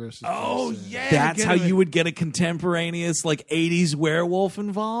Freddy versus? Oh, Jason? yeah. That's how you would get a contemporaneous like 80s werewolf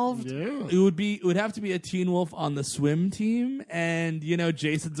involved? Yeah. It would have to be a Teen Wolf on the swim team, and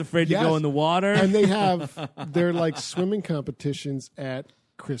Jason's afraid to go in the water. And they have their like swimming competitions at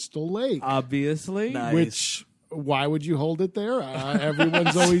Crystal Lake, Obviously. Nice. which why would you hold it there?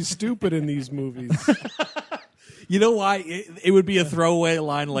 Everyone's always stupid in these movies. You know why? It would be a throwaway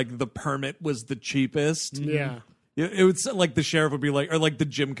line like the permit was the cheapest. Yeah. It would like the sheriff would be like, or like the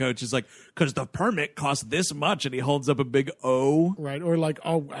gym coach is like, because the permit costs this much, and he holds up a big O. Right, or like,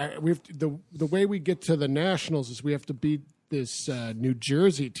 we have to, the way we get to the Nationals is we have to beat this New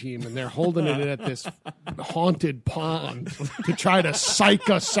Jersey team, and they're holding it at this haunted pond to try to psych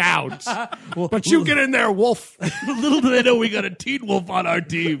us out. But you get in there, Wolf. Little do they know we got a Teen Wolf on our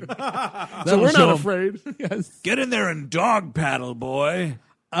team. So we're not afraid. Yes. Get in there and dog paddle, boy.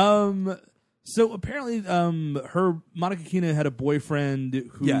 So apparently, Monica Keena had a boyfriend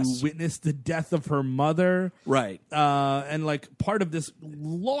who witnessed the death of her mother. Right. And like part of this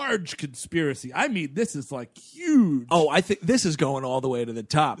large conspiracy. I mean, this is like huge. Oh, I think this is going all the way to the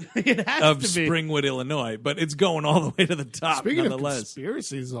top It has of to be. Springwood, Illinois, but it's going all the way to the top. Speaking of nonetheless.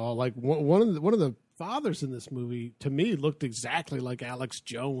 conspiracies, all like one of the fathers in this movie to me looked exactly like Alex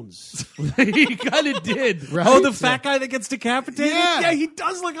Jones. He kind of did. Right? Oh, the fat guy that gets decapitated? Yeah. He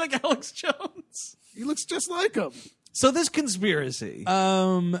does look like Alex Jones. He looks just like him. So this conspiracy.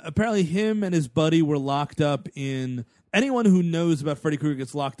 Apparently him and his buddy were locked up in... Anyone who knows about Freddy Krueger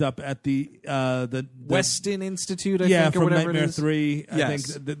gets locked up at the Weston Institute, I think, or from whatever Nightmare it is. 3. I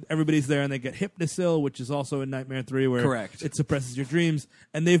Yes. think that everybody's there, and they get Hypnosil, which is also in Nightmare 3, where Correct. it suppresses your dreams.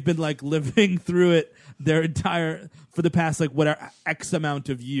 And they've been like living through it for the past like whatever X amount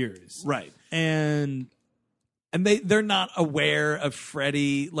of years. Right. And they're not aware of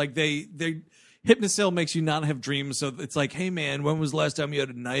Freddy. Like they Hypnosil makes you not have dreams, so it's like, hey man, when was the last time you had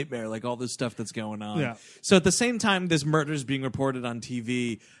a nightmare? Like all this stuff that's going on. Yeah. So at the same time this murder is being reported on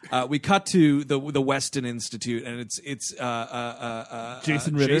TV, we cut to the Weston Institute, and it's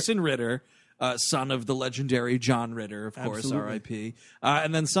Jason Ritter. Jason Ritter, son of the legendary John Ritter, of course, Absolutely. R.I.P.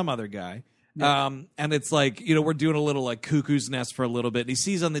 And then some other guy. Yeah. And it's like, we're doing a little like cuckoo's nest for a little bit. And he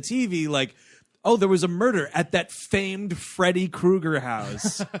sees on the TV like, oh, there was a murder at that famed Freddy Krueger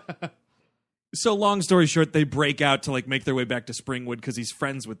house. So long story short, they break out to like make their way back to Springwood because he's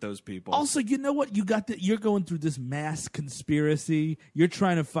friends with those people. also, you know what? You're going through this mass conspiracy. You're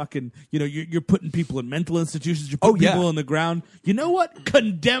trying to fucking, you're putting people in mental institutions. You're putting people on the ground. You know what?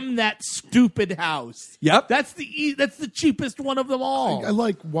 Condemn that stupid house. Yep. That's the cheapest one of them all.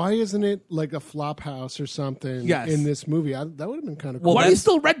 Like, why isn't it like a flop house or something in this movie? That would have been kind of cool. Why are you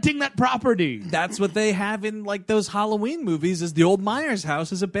still renting that property? That's what they have in like those Halloween movies. Is the old Myers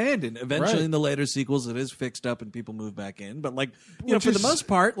house is abandoned. Eventually, in the later sequels, it is fixed up and people move back in. But like, for the most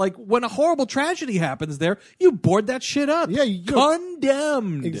part, like when a horrible tragedy happens there, you board that shit up. Yeah,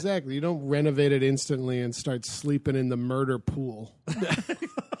 condemned. Exactly. You don't renovate it instantly and start sleeping in the murder pool.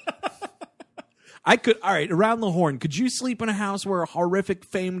 All right, around the horn. Could you sleep in a house where a horrific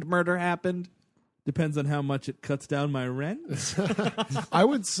famed murder happened? Depends on how much it cuts down my rent. I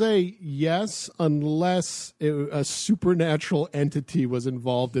would say yes, unless a supernatural entity was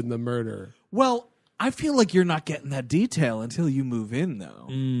involved in the murder. Well, I feel like you're not getting that detail until you move in, though.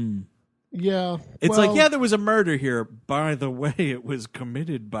 Yeah. It's like, yeah, there was a murder here. By the way, it was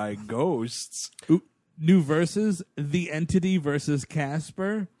committed by ghosts. New verses: The Entity versus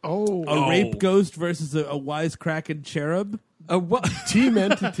Casper. Oh. A rape ghost versus a wisecracking cherub. What? Team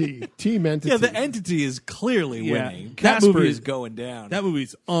Entity. Yeah, the Entity is clearly winning. That Casper movie is going down. That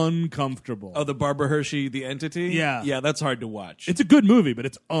movie's uncomfortable. Oh, the Barbara Hershey, The Entity? Yeah. Yeah, that's hard to watch. It's a good movie, but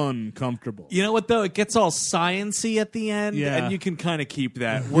it's uncomfortable. You know what, though? It gets all science-y at the end, and you can kind of keep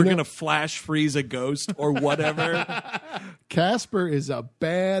that. We're going to flash freeze a ghost or whatever. Casper is a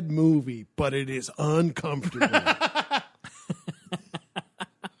bad movie, but it is uncomfortable. I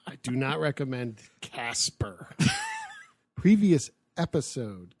do not recommend Casper. Previous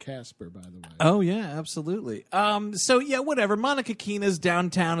episode, Casper, by the way. Oh, yeah, absolutely. So, yeah, whatever. Monica Keena's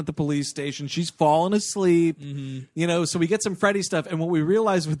downtown at the police station. She's fallen asleep. So we get some Freddy stuff. And what we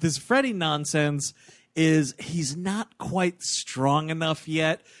realize with this Freddy nonsense is he's not quite strong enough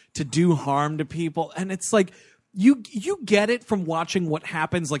yet to do harm to people. And it's like, you get it from watching what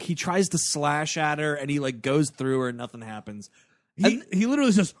happens. Like, he tries to slash at her and he like goes through her and nothing happens. He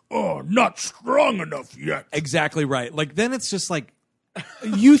literally says, "Oh, not strong enough yet." Exactly right. Like, then it's just like,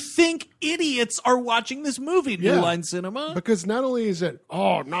 you think idiots are watching this movie, New Line Cinema. Because not only is it,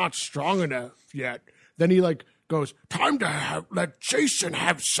 "Oh, not strong enough yet," then he like goes, "Time to let Jason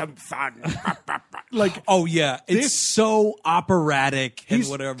have some fun." Like, oh yeah, it's so operatic and he's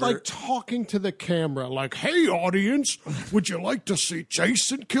whatever. Like talking to the camera, like, "Hey, audience, would you like to see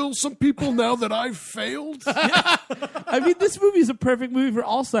Jason kill some people now that I've failed?" I mean, this movie is a perfect movie for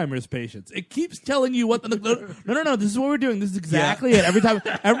Alzheimer's patients. It keeps telling you what no, this is what we're doing. This is exactly it.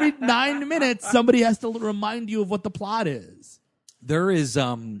 Every 9 minutes, somebody has to remind you of what the plot is. There's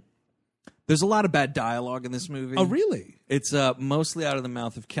a lot of bad dialogue in this movie. Oh, really? It's mostly out of the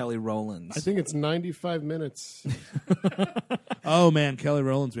mouth of Kelly Rowlands. I think it's 95 minutes. Oh, man, Kelly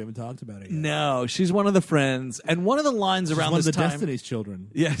Rowlands, we haven't talked about it yet. No, she's one of the friends. And one of the lines She's around one this of the time... Destiny's Children.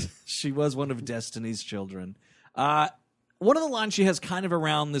 Yes, she was one of Destiny's Children. One of the lines she has kind of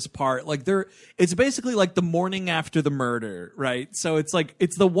around this part, like it's basically like the morning after the murder, right? So it's like,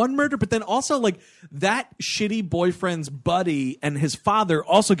 it's the one murder, but then also like that shitty boyfriend's buddy and his father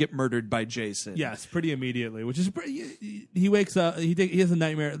also get murdered by Jason. Yes, pretty immediately, which is, he wakes up, he has a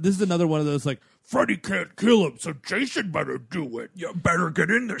nightmare. This is another one of those like, Freddy can't kill him, so Jason better do it. You better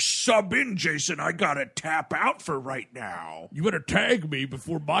get in there. Sub in, Jason. I gotta tap out for right now. You better tag me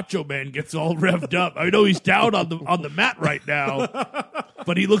before Macho Man gets all revved up. I know he's down on the mat right now,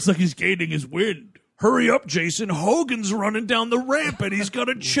 but he looks like he's gaining his wind. Hurry up, Jason. Hogan's running down the ramp, and he's got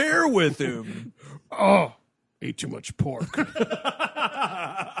a chair with him. Oh, ate too much pork.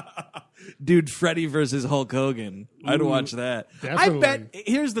 Dude, Freddy versus Hulk Hogan. I'd watch that. Definitely. I bet,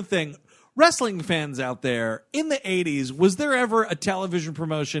 here's the thing. Wrestling fans out there, in the 80s, was there ever a television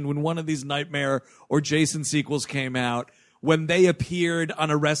promotion when one of these Nightmare or Jason sequels came out, when they appeared on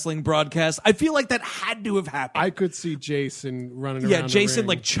a wrestling broadcast? I feel like that had to have happened. I could see Jason running around. Yeah, Jason the ring.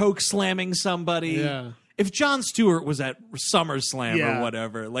 like choke slamming somebody. Yeah. If Jon Stewart was at SummerSlam or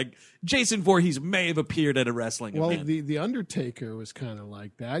whatever, like Jason Voorhees may have appeared at a wrestling event. Well, the Undertaker was kind of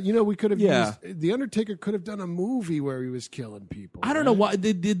like that. You know, we could have used, the Undertaker could have done a movie where he was killing people. I don't know why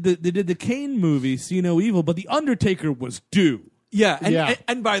they did the Kane movie, See No Evil, but the Undertaker was due. Yeah,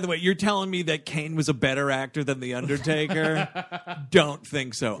 and by the way, you're telling me that Kane was a better actor than The Undertaker? Don't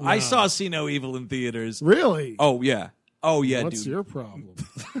think so. No. I saw See No Evil in theaters. Really? Oh, yeah. Oh, yeah, What's dude. your problem?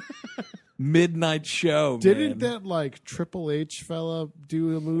 Midnight show, Didn't that like Triple H fella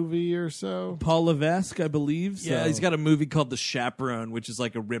do a movie or so? Paul Levesque, I believe. So. Yeah, he's got a movie called The Chaperone, which is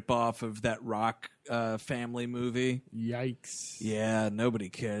like a ripoff of that Rock family movie. Yikes. Yeah, nobody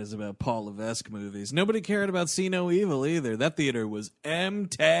cares about Paul Levesque movies. Nobody cared about See No Evil either. That theater was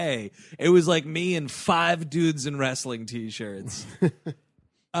empty. It was like me and 5 dudes in wrestling t-shirts.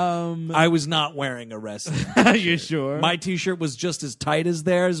 I was not wearing a wrestling t-shirt. You sure? My t-shirt was just as tight as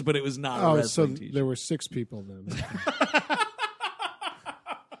theirs, but it was not a wrestling t-shirt. There were 6 people then.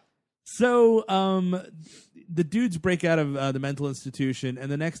 So the dudes break out of the mental institution,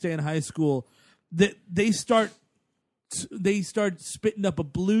 and the next day in high school, they start spitting up a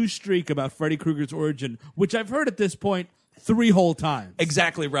blue streak about Freddy Krueger's origin, which I've heard at this point 3 whole times.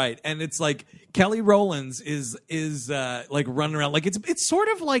 Exactly right. And it's like Kelly Rowlands is like running around like it's sort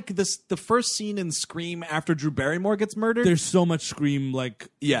of like the first scene in Scream after Drew Barrymore gets murdered. There's so much Scream, like,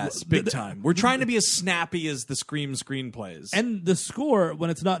 yes, big time. We're trying to be as snappy as the Scream screenplays. And the score, when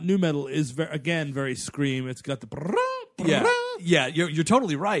it's not nu metal, is again very Scream. It's got the yeah, you're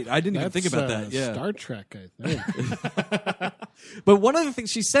totally right. I didn't even think about that. Yeah, Star Trek, I think. But one of the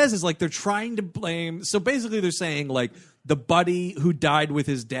things she says is like they're trying to blame. So basically, they're saying like the buddy who died with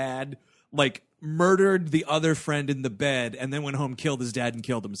his dad, like, murdered the other friend in the bed and then went home, killed his dad, and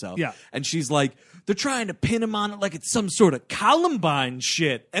killed himself. Yeah. And she's like, they're trying to pin him on it like it's some sort of Columbine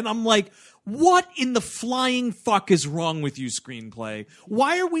shit. And I'm like, what in the flying fuck is wrong with you, screenplay?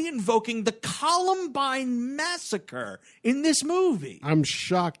 Why are we invoking the Columbine massacre in this movie? I'm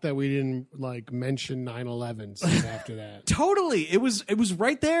shocked that we didn't like mention 9/11 soon after that. Totally. It was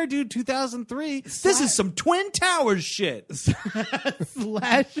right there, dude, 2003. This is some Twin Towers shit.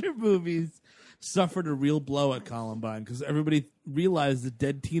 Slasher movies suffered a real blow at Columbine because everybody realized that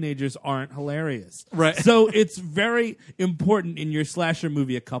dead teenagers aren't hilarious. Right. So it's very important in your slasher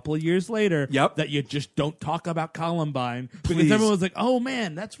movie a couple of years later that you just don't talk about Columbine because Please. everyone's like, oh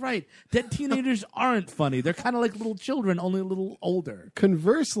man, that's right. Dead teenagers aren't funny. They're kind of like little children, only a little older.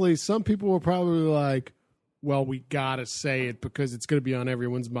 Conversely, some people were probably like, well, we gotta say it because it's gonna be on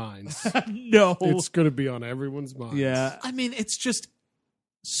everyone's minds. No, it's gonna be on everyone's minds. Yeah, I mean, it's just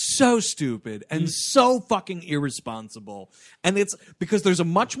so stupid and so fucking irresponsible. And it's because there's a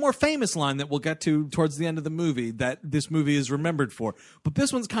much more famous line that we'll get to towards the end of the movie that this movie is remembered for. But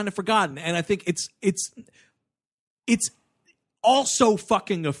this one's kind of forgotten. And I think it's also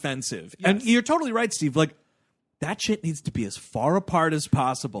fucking offensive. Yes. And you're totally right, Steve. Like, that shit needs to be as far apart as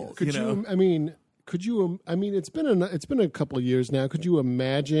possible. Could you I mean, it's been a couple of years now. Could you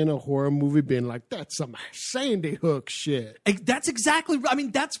imagine a horror movie being like, that's some Sandy Hook shit? That's exactly. I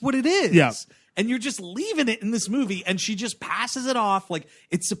mean, that's what it is. Yeah. And you're just leaving it in this movie, and she just passes it off like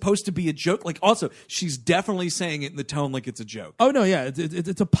it's supposed to be a joke. Like, also, she's definitely saying it in the tone like it's a joke. Oh no, yeah,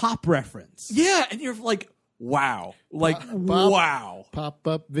 it's a pop reference. Yeah, and you're like, wow, like wow, pop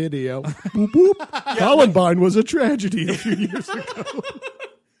up video. Boop, boop. Columbine was a tragedy a few years ago.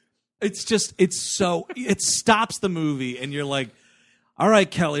 It's just, it stops the movie, and you're like, all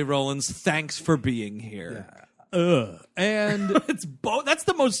right, Kelly Rowlands, thanks for being here. Yeah. And that's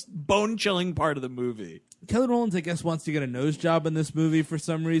the most bone-chilling part of the movie. Kelly Rowlands, I guess, wants to get a nose job in this movie for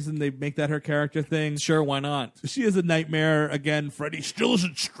some reason. They make that her character thing. Sure, why not? She is a nightmare. Again, Freddy still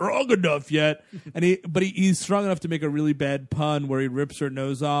isn't strong enough yet. And he's strong enough to make a really bad pun where he rips her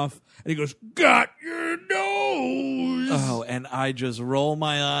nose off. And he goes, got your nose. Oh, and I just roll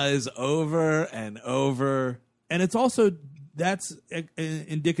my eyes over and over. And it's also, that's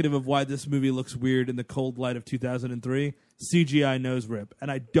indicative of why this movie looks weird in the cold light of 2003. CGI nose rip, and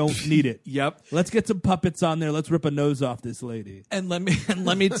I don't need it. Yep. Let's get some puppets on there. Let's rip a nose off this lady. And let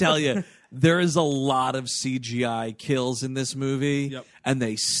me tell you, there is a lot of CGI kills in this movie, and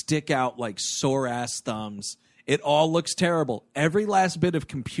they stick out like sore ass thumbs. It all looks terrible. Every last bit of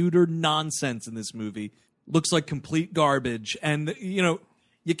computer nonsense in this movie looks like complete garbage, and you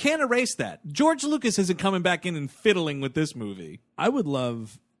can't erase that. George Lucas isn't coming back in and fiddling with this movie. I would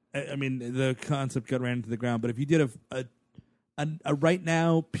love. I mean, the concept got ran into the ground, but if you did a right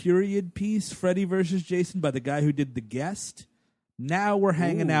now period piece, Freddy versus Jason by the guy who did The Guest, now we're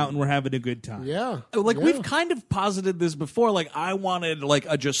hanging out and we're having a good time. Yeah. We've kind of posited this before. Like, I wanted like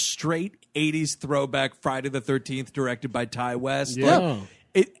a just straight 80s throwback Friday the 13th directed by Ty West. Yeah.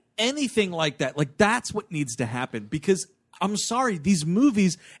 Like, anything like that. Like, that's what needs to happen because I'm sorry, these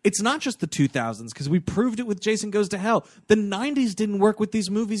movies, it's not just the 2000s because we proved it with Jason Goes to Hell. The 90s didn't work with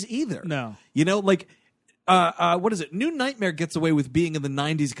these movies either. No. What is it? New Nightmare gets away with being in the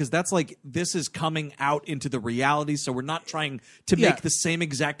 90s because that's like, this is coming out into the reality, so we're not trying to make the same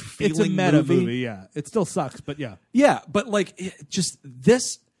exact feeling It's a meta movie, yeah. It still sucks, but yeah. Yeah, but like, just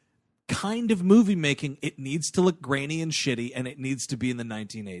this kind of movie making, it needs to look grainy and shitty, and it needs to be in the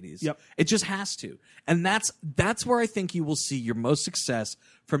 1980s. Yep. It just has to. And that's where I think you will see your most success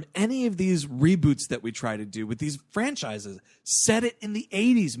from any of these reboots that we try to do with these franchises. Set it in the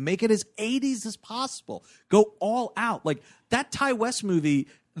 80s. Make it as 80s as possible. Go all out. Like, that Ty West movie,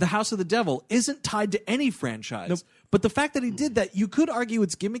 The House of the Devil, isn't tied to any franchise. Nope. But the fact that he did that, you could argue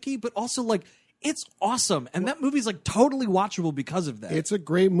it's gimmicky, but also, like, it's awesome. And that movie's like totally watchable because of that. It's a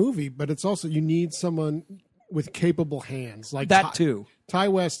great movie, but it's also, you need someone with capable hands. Like that too. Ty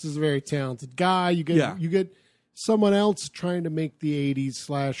West is a very talented guy. You get someone else trying to make the 80s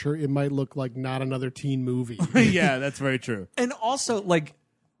slasher, it might look like not another teen movie. Yeah, that's very true. And also, like,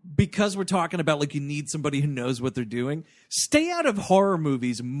 because we're talking about, like, you need somebody who knows what they're doing, stay out of horror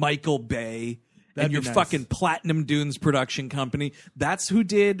movies, Michael Bay. And your fucking Platinum Dunes production company. That's who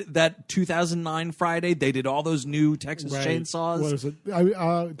did that 2009 Friday. They did all those new Texas Chainsaws. What is it?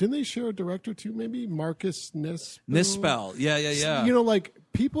 Didn't they share a director too, maybe? Marcus Nispel. Yeah. You know, like,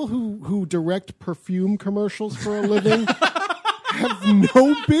 people who direct perfume commercials for a living have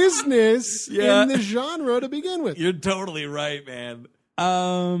no business in the genre to begin with. You're totally right, man.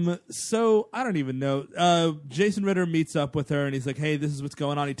 So I don't even know. Jason Ritter meets up with her and he's like, "Hey, this is what's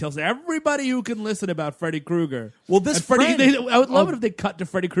going on." He tells everybody who can listen about Freddy Krueger. Well, I would love it if they cut to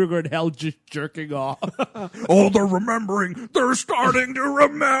Freddy Krueger in hell just jerking off. Oh, they're remembering. They're starting to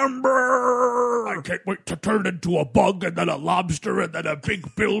remember. I can't wait to turn into a bug and then a lobster and then a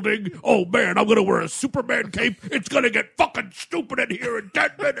big building. Oh man, I'm gonna wear a Superman cape. It's gonna get fucking stupid in here in 10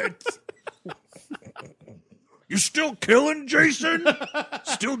 minutes. You still killing, Jason?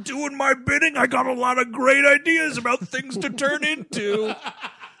 Still doing my bidding? I got a lot of great ideas about things to turn into.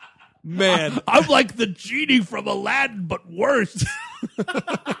 Man, I'm like the genie from Aladdin, but worse.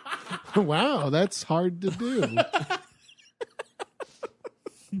 Wow, that's hard to do.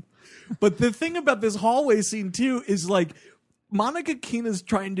 But the thing about this hallway scene, too, is like, Monica Keena's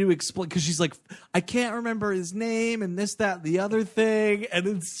trying to explain, because she's like, I can't remember his name and this, that, the other thing. And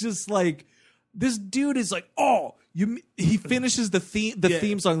it's just like, This dude is like, he finishes the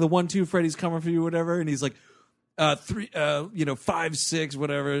theme song, the 1-2 Freddy's coming for you, whatever, and he's like, 5, 6,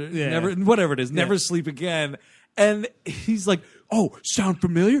 whatever, whatever it is, never sleep again. And he's like, oh, sound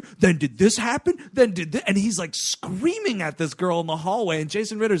familiar? Then did this happen? Then did this? And he's like screaming at this girl in the hallway. And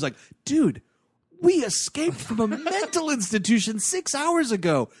Jason Ritter's like, dude, we escaped from a mental institution 6 hours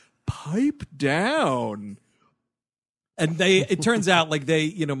ago. Pipe down. And it turns out like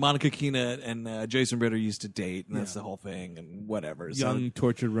Monica Keena and Jason Ritter used to date, and that's the whole thing, and whatever. Young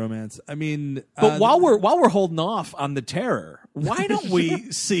tortured romance. I mean, but while we're holding off on the terror, why don't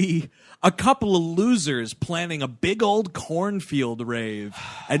we see a couple of losers planning a big old cornfield rave,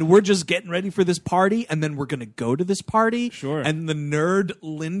 and we're just getting ready for this party, and then we're gonna go to this party, sure, and the nerd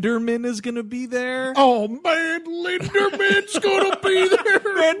Linderman is gonna be there. Oh man, Linderman's gonna be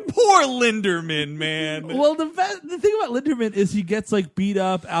there. Man, poor Linderman, man. Well, the thing about Linderman is he gets like beat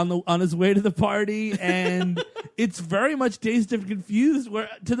up on his way to the party, and it's very much Dazed and Confused,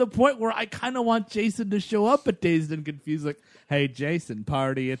 to the point where I kind of want Jason to show up at Dazed and Confused, like, hey, Jason,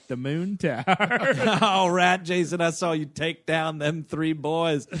 party at the Moon Tower. All right, Jason, I saw you take down them 3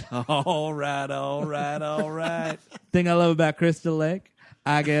 boys. All right. Thing I love about Crystal Lake,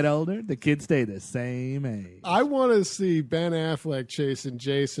 I get older, the kids stay the same age. I want to see Ben Affleck chasing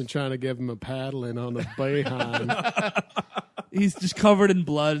Jason, trying to give him a paddling on the Bayheim. He's just covered in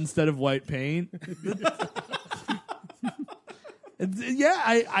blood instead of white paint.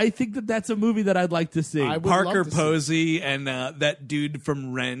 I think that's a movie that I'd like to see. Parker Posey and that dude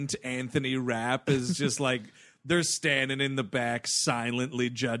from Rent, Anthony Rapp, is just like, they're standing in the back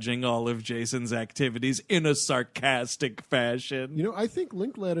silently judging all of Jason's activities in a sarcastic fashion. I think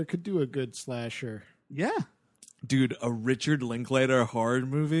Linklater could do a good slasher. Yeah. Dude, a Richard Linklater horror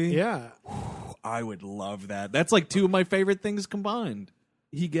movie? Yeah. I would love that. That's like 2 of my favorite things combined.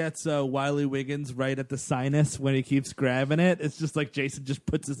 He gets Wiley Wiggins right at the sinus when he keeps grabbing it. It's just like Jason just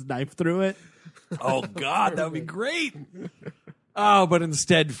puts his knife through it. Oh, God, that would be great. Oh, but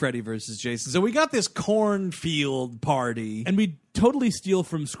instead, Freddy versus Jason. So we got this cornfield party. And we totally steal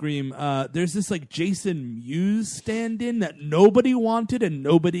from Scream. There's this like Jason Mewes stand-in that nobody wanted and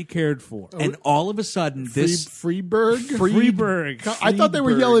nobody cared for. And all of a sudden, this... Freeberg? I thought they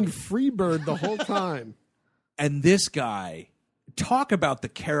were yelling Freebird the whole time. And this guy... Talk about the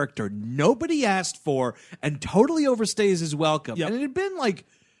character nobody asked for and totally overstays his welcome. Yep. And it had been like,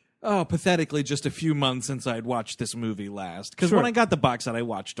 pathetically just a few months since I had watched this movie last. Because when I got the box set, I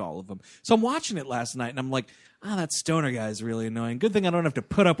watched all of them. So I'm watching it last night and I'm like, that stoner guy is really annoying. Good thing I don't have to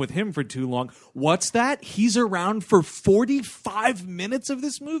put up with him for too long. What's that? He's around for 45 minutes of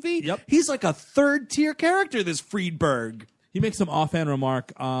this movie? Yep. He's like a third-tier character, this Friedberg. He makes some offhand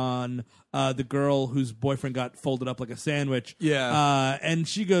remark on the girl whose boyfriend got folded up like a sandwich. Yeah. And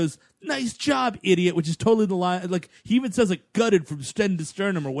she goes, nice job, idiot, which is totally the line. Like, he even says, like, gutted from stem to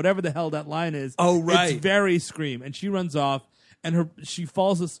sternum or whatever the hell that line is. Oh, right. It's very Scream. And she runs off, and she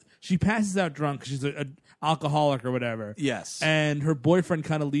passes out drunk because she's an alcoholic or whatever. Yes. And her boyfriend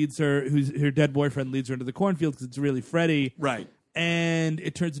kind of leads her, her dead boyfriend leads her into the cornfield because it's really Freddy. Right. And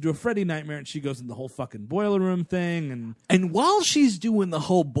it turns into a Freddy nightmare, and she goes in the whole fucking boiler room thing. And while she's doing the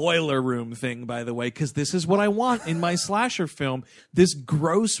whole boiler room thing, by the way, because this is what I want in my slasher film, this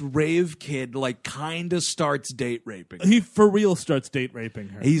gross rave kid, like, kind of starts date raping her. He for real starts date raping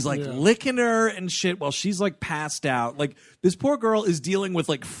her. He's, like, licking her and shit while she's, like, passed out. Like, this poor girl is dealing with,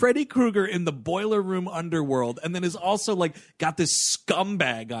 like, Freddy Krueger in the boiler room underworld, and then is also, like, got this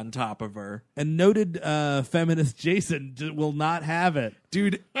scumbag on top of her. And noted feminist Jason will not have it.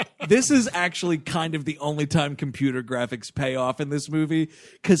 Dude, this is actually kind of the only time computer graphics pay off in this movie,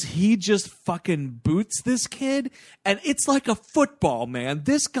 because he just fucking boots this kid, and it's like a football, man.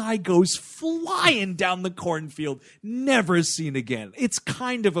 This guy goes flying down the cornfield, never seen again. It's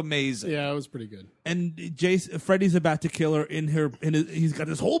kind of amazing. Yeah, it was pretty good. And Freddy's about to kill her he's got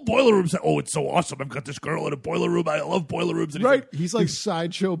this whole boiler room set. Oh, it's so awesome. I've got this girl in a boiler room. I love boiler rooms. And he's like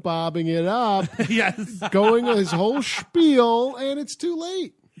sideshow bobbing it up. Yes. Going his whole spiel, and it's too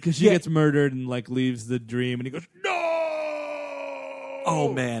late. Because she gets murdered and like leaves the dream, and he goes, no!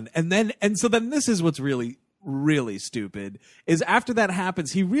 Oh, man. And so then this is what's really, really stupid, is after that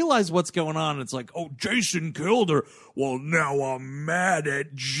happens, he realized what's going on, and it's like, oh, Jason killed her. Well, now I'm mad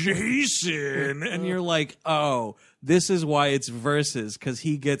at Jason. And you're like, oh, this is why it's Versus, because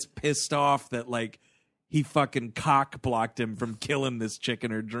he gets pissed off that, like, he fucking cock blocked him from killing this chick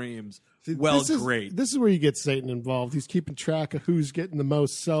in her dreams. See, great. This is where you get Satan involved. He's keeping track of who's getting the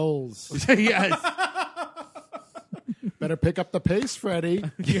most souls. Yes. Better pick up the pace, Freddy.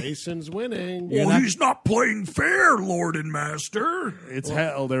 Jason's winning. Well, he's not playing fair, Lord and Master. It's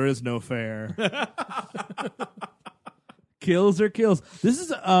hell. There is no fair. Kills are kills. This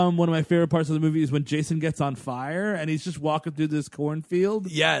is one of my favorite parts of the movie is when Jason gets on fire and he's just walking through this cornfield.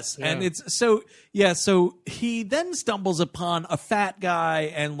 Yes, and it's so he then stumbles upon a fat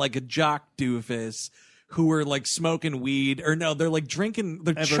guy and like a jock doofus who are like smoking weed, or no, they're like drinking,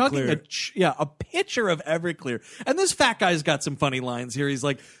 they're chugging a pitcher of Everclear. And this fat guy's got some funny lines here. He's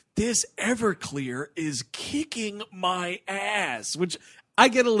like, "This Everclear is kicking my ass," which I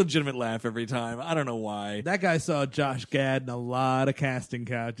get a legitimate laugh every time. I don't know why. That guy saw Josh Gad in a lot of casting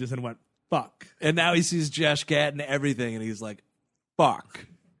couches and went, fuck. And now he sees Josh Gad and everything, and he's like, fuck.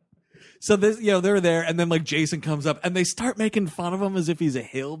 So this, they're there, and then like Jason comes up, and they start making fun of him as if he's a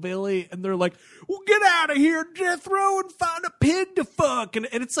hillbilly, and they're like, "Well, get out of here, Jethro, and find a pig to fuck." And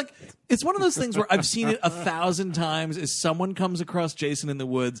it's like, it's one of those things where I've seen it 1,000 times. Is someone comes across Jason in the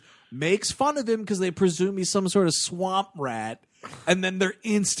woods, makes fun of him because they presume he's some sort of swamp rat, and then they're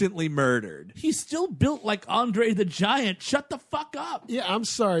instantly murdered. He's still built like Andre the Giant. Shut the fuck up. Yeah, I'm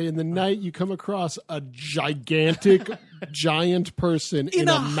sorry. In the night, you come across a gigantic giant person in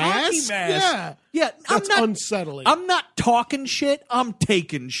a mask? Yeah. That's unsettling. I'm not talking shit. I'm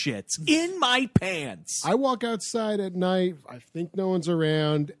taking shits in my pants. I walk outside at night. I think no one's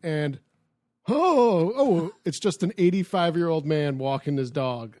around, and it's just an 85-year-old man walking his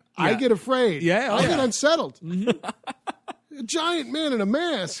dog. Yeah. I get afraid. I get unsettled. A giant man in a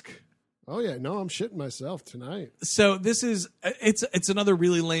mask. Oh yeah, no, I'm shitting myself tonight. So this is it's another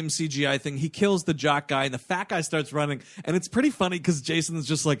really lame CGI thing. He kills the jock guy, and the fat guy starts running, and it's pretty funny because Jason's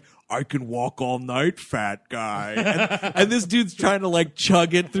just like, "I can walk all night, fat guy," and this dude's trying to like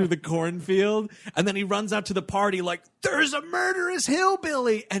chug it through the cornfield, and then he runs out to the party like, "There's a murderous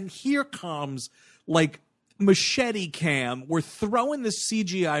hillbilly," and here comes like machete cam. We're throwing this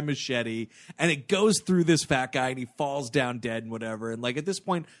CGI machete, and it goes through this fat guy, and he falls down dead and whatever. And like at this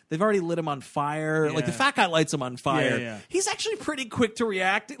point, they've already lit him on fire. Yeah. Like the fat guy lights him on fire. Yeah. He's actually pretty quick to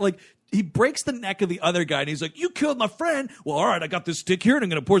react. Like he breaks the neck of the other guy, and he's like, "You killed my friend. Well, all right, I got this stick here, and I'm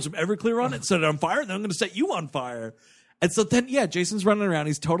going to pour some Everclear on it, set it on fire, and then I'm going to set you on fire." And so then, Jason's running around.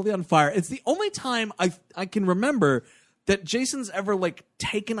 He's totally on fire. It's the only time I can remember that Jason's ever like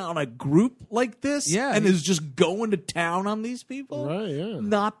taken on a group like this and is just going to town on these people. Right, yeah.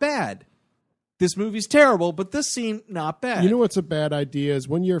 Not bad. This movie's terrible, but this scene, not bad. You know what's a bad idea is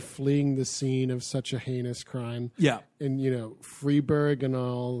when you're fleeing the scene of such a heinous crime. Yeah. And, Freeberg and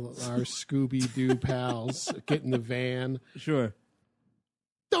all our Scooby-Doo pals get in the van. Sure.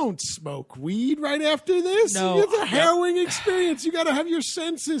 Don't smoke weed right after this. No. It's a harrowing experience. You got to have your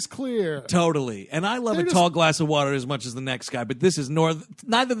senses clear. Totally. And I love a tall glass of water as much as the next guy, but this is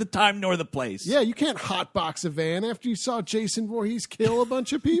neither the time nor the place. Yeah, you can't hotbox a van after you saw Jason Voorhees kill a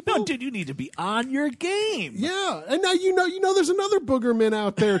bunch of people. No, dude, you need to be on your game. Yeah, and now you know there's another boogerman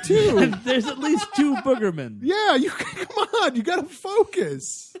out there too. There's at least 2 boogermen. Yeah, come on, you got to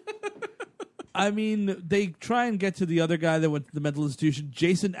focus. I mean, they try and get to the other guy that went to the mental institution.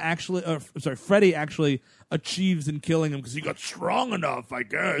 Freddy actually achieves in killing him because he got strong enough, I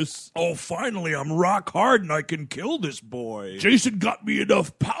guess. Oh, finally, I'm rock hard and I can kill this boy. Jason got me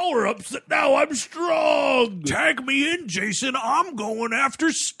enough power-ups that now I'm strong. Tag me in, Jason. I'm going after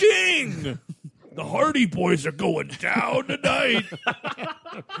Sting. The Hardy Boys are going down tonight.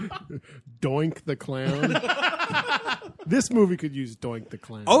 Doink the Clown. This movie could use Doink the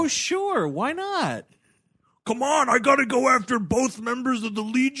Clown. Oh, sure. Why not? Come on, I gotta go after both members of the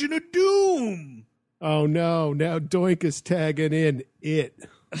Legion of Doom. Oh, no. Now Doink is tagging in It.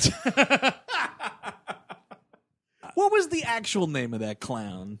 What was the actual name of that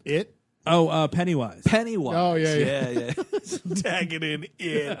clown? It? Oh, Pennywise. Pennywise. Oh, yeah. Tagging in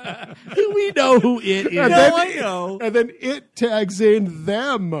It. We know who It is. I know. And then It tags in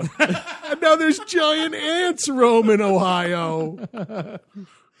them. And now there's giant ants roaming Ohio.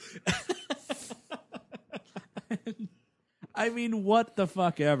 I mean, what the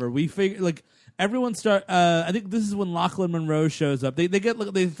fuck ever. We figure, like, everyone start. I think this is when Lachlan Monroe shows up. They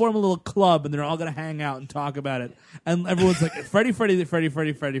form a little club, and they're all gonna hang out and talk about it. And everyone's like, Freddy.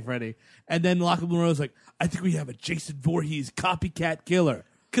 And then Lachlan Monroe's like, I think we have a Jason Voorhees copycat killer.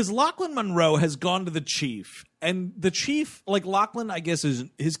 Because Lachlan Monroe has gone to the chief, and the chief, like Lachlan, I guess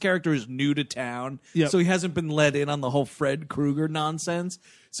his character is new to town, so he hasn't been let in on the whole Fred Krueger nonsense.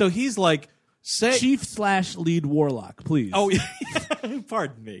 So he's like, Chief/lead warlock, please. Oh,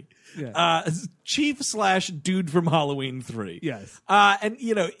 pardon me. Yeah. Chief/dude from Halloween 3. Yes. And,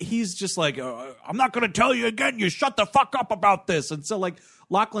 he's just like, I'm not going to tell you again. You shut the fuck up about this. And so, like,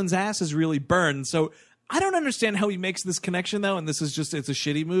 Lachlan's ass is really burned. So I don't understand how he makes this connection, though, and this is just, it's a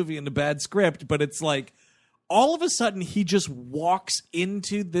shitty movie and a bad script, but it's like, all of a sudden, he just walks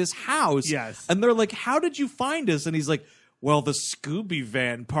into this house. Yes. And they're like, how did you find us? And he's like, well, the Scooby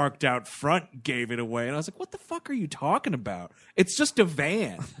van parked out front gave it away. And I was like, what the fuck are you talking about? It's just a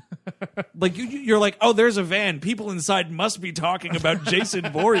van. Like, you're like, oh, there's a van. People inside must be talking about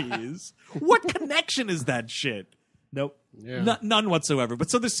Jason Voorhees. What connection is that shit? Nope. Yeah. None whatsoever.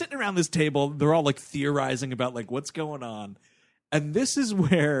 But so they're sitting around this table. They're all like theorizing about like what's going on. And this is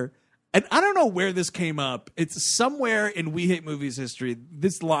where... And I don't know where this came up. It's somewhere in We Hate Movies history.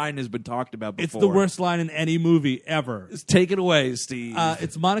 This line has been talked about before. It's the worst line in any movie ever. Take it away, Steve.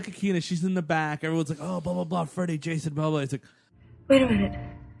 It's Monica Keena. She's in the back. Everyone's like, oh, blah, blah, blah. Freddy, Jason, blah, blah. It's like, Wait a minute.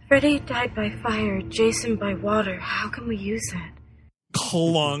 Freddy died by fire, Jason by water. How can we use that?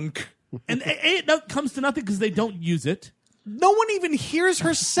 Clunk. and it comes to nothing because they don't use it. No one even hears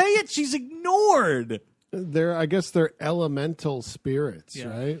her say it. She's ignored. I guess they're elemental spirits,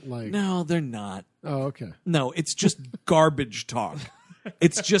 right? Like, no, they're not. Oh, okay. No, it's just garbage talk.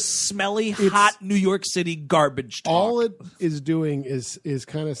 It's just smelly, hot New York City garbage talk. All it is doing is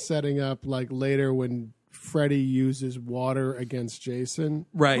kind of setting up like later when Freddy uses water against Jason,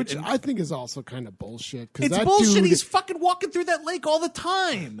 right? Which I think is also kind of bullshit. It's bullshit. He's fucking walking through that lake all the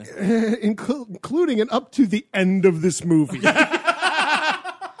time, including and up to the end of this movie.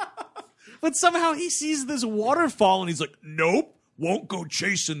 But somehow he sees this waterfall and he's like, nope, won't go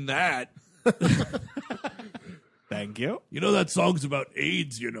chasing that. Thank you. You know that song's about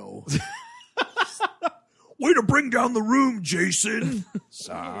AIDS, you know. Way to bring down the room, Jason.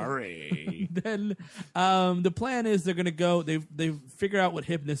 Sorry. Then the plan is they're going to go, they figure out what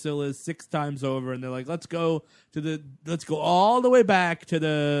Hypnosil is 6 times over, and they're like, let's go all the way back to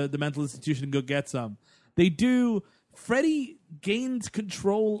the mental institution and go get some. They do. Freddy gains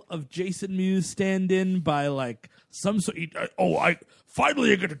control of Jason Mewes' stand-in by like some sort.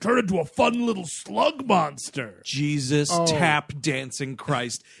 Finally I get to turn into a fun little slug monster. Jesus, tap dancing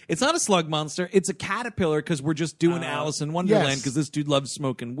Christ! It's not a slug monster. It's a caterpillar because we're just doing Alice in Wonderland because this dude loves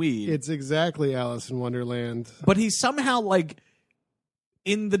smoking weed. It's exactly Alice in Wonderland. But he's somehow like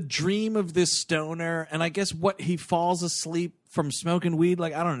in the dream of this stoner, and I guess he falls asleep from smoking weed,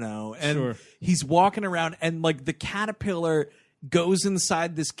 like, I don't know. And he's walking around, and like the caterpillar goes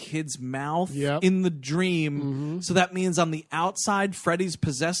inside this kid's mouth in the dream. Mm-hmm. So that means on the outside, Freddy's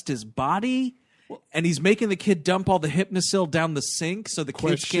possessed his body, and he's making the kid dump all the Hypnosil down the sink so the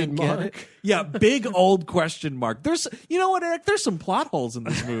kids can't get it. Yeah, big old question mark. You know what, Eric? There's some plot holes in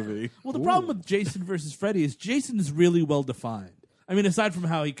this movie. Well, the problem with Jason versus Freddy is Jason is really well defined. I mean, aside from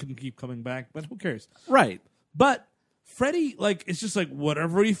how he can keep coming back, but who cares? Right. But Freddy, like, it's just like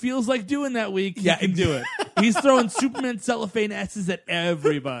whatever he feels like doing that week, he can do it. He's throwing Superman cellophane S's at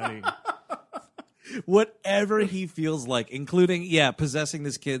everybody. Whatever he feels like, including, possessing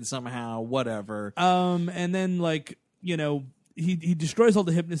this kid somehow, whatever. And then, like, you know, he destroys all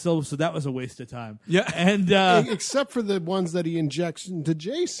the Hypnosil, so that was a waste of time. Yeah. And except for the ones that he injects into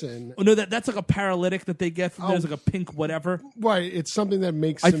Jason. Oh no, that's like a paralytic that they get from there's like a pink whatever. Right, it's something that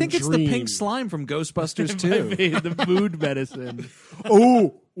makes I think it's the pink slime from Ghostbusters too. The mood medicine.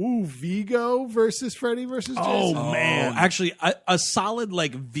 Vigo versus Freddy versus Jason. Oh man, actually, a solid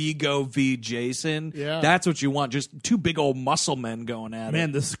like Vigo v Jason. Yeah, that's what you want. Just 2 big old muscle men going at it.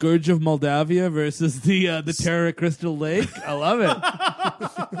 Man, the Scourge of Moldavia versus the Terror at Crystal Lake. I love it.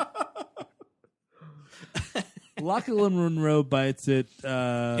 Lachlan Monroe bites it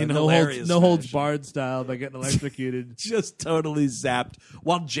in no hilarious holds barred style by getting electrocuted. Just totally zapped.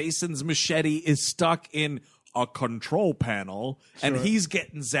 While Jason's machete is stuck in a control panel, and he's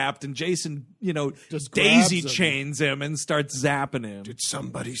getting zapped, and Jason, just daisy chains him and starts zapping him. Did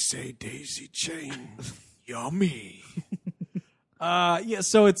somebody say daisy chain? Yummy.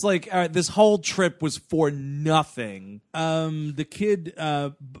 So it's like this whole trip was for nothing. The kid,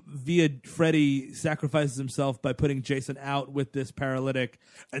 via Freddy, sacrifices himself by putting Jason out with this paralytic,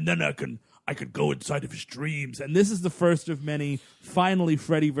 and then I could go inside of his dreams. And this is the first of many, finally,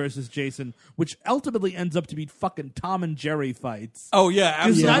 Freddy versus Jason, which ultimately ends up to be fucking Tom and Jerry fights. Oh, yeah,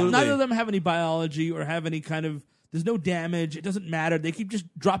 absolutely. Neither of them have any biology or have any kind of... There's no damage. It doesn't matter. They keep just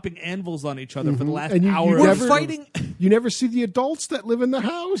dropping anvils on each other for the last hour. We're fighting... You never see the adults that live in the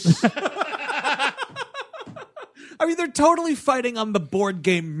house. I mean, they're totally fighting on the board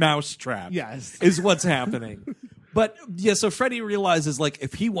game Mousetrap. Yes. Is what's happening. But, so Freddy realizes, like,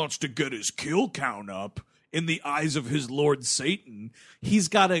 if he wants to get his kill count up in the eyes of his Lord Satan, he's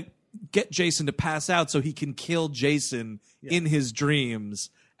got to get Jason to pass out so he can kill Jason in his dreams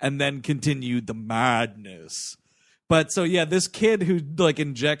and then continue the madness. But so yeah, this kid who like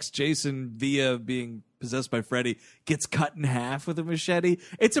injects Jason via being possessed by Freddy gets cut in half with a machete.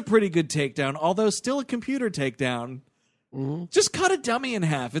 It's a pretty good takedown, although still a computer takedown. Mm-hmm. Just cut a dummy in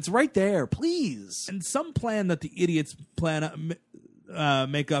half. It's right there, please. And some plan that the idiots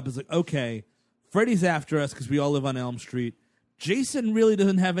make up is like, okay, Freddy's after us because we all live on Elm Street. Jason really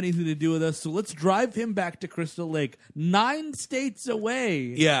doesn't have anything to do with us, so let's drive him back to Crystal Lake, 9 states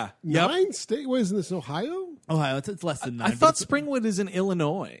away. Yeah. 9 states? What, isn't this Ohio? Ohio. It's less than 9. I thought Springwood is in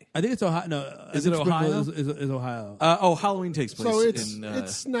Illinois. I think it's Ohio. No, is it Ohio? Is Ohio. Halloween takes place. So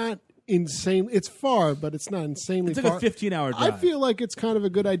it's not insane. It's far, but it's not insanely far. It's like a 15-hour drive. I feel like it's kind of a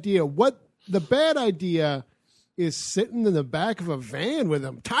good idea. What the bad idea is sitting in the back of a van with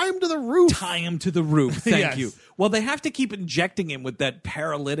him. Tie him to the roof. Tie him to the roof. Thank Yes. you. Well, they have to keep injecting him with that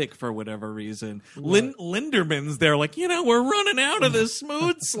paralytic for whatever reason. Linderman's there like, we're running out of this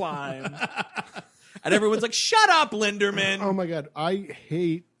smooth slime. And everyone's like, shut up, Linderman. Oh, my God. I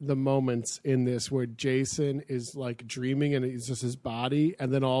hate the moments in this where Jason is like dreaming and it's just his body.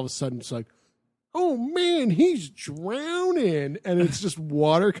 And then all of a sudden it's like, oh, man, he's drowning. And it's just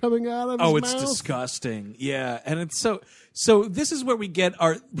water coming out of his mouth. Oh, it's disgusting. Yeah. And it's so this is where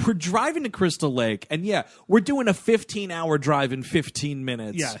we're driving to Crystal Lake. And yeah, we're doing a 15-hour drive in 15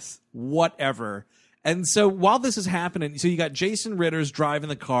 minutes. Yes. Whatever. And so while this is happening, so you got Jason Ritter's driving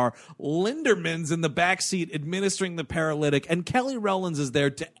the car, Linderman's in the back seat administering the paralytic, and Kelly Rowlands is there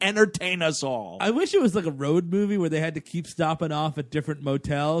to entertain us all. I wish it was like a road movie where they had to keep stopping off at different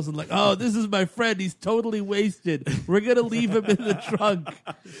motels and like, oh, this is my friend. He's totally wasted. We're going to leave him in the trunk.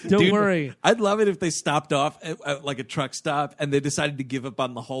 Don't worry. I'd love it if they stopped off at like a truck stop and they decided to give up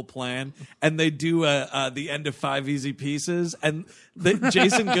on the whole plan and they do the end of 5 Easy Pieces and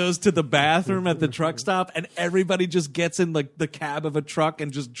Jason goes to the bathroom at the truck stop and everybody just gets in like the cab of a truck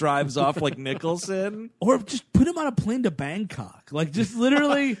and just drives off like Nicholson. Or just put him on a plane to Bangkok. Like just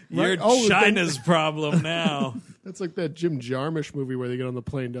literally. You're China's problem now. That's like that Jim Jarmusch movie where they get on the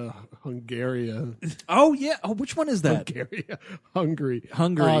plane to Hungary. Oh, yeah. Oh, which one is that? Hungary.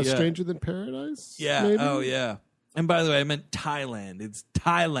 Yeah. Stranger Than Paradise? Yeah. Maybe? Oh, yeah. And by the way, I meant Thailand. It's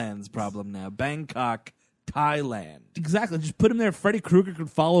Thailand's problem now. Bangkok, Thailand. Exactly. Just put him there. Freddy Krueger could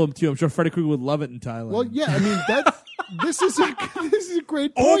follow him, too. I'm sure Freddy Krueger would love it in Thailand. Well, yeah. I mean, this is a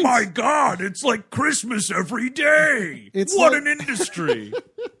great point. Oh, my God. It's like Christmas every day. What an industry.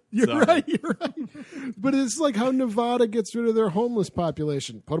 You're right. But it's like how Nevada gets rid of their homeless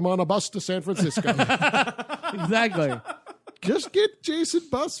population. Put them on a bus to San Francisco. Exactly. Just get Jason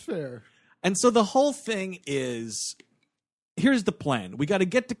bus fare. And so the whole thing is, here's the plan. We got to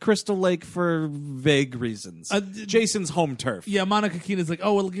get to Crystal Lake for vague reasons. Jason's home turf. Yeah, Monica Keena's like,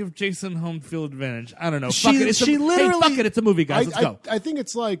 oh, it'll give Jason home field advantage. I don't know. Fuck it. It's a movie, guys. Let's go. I think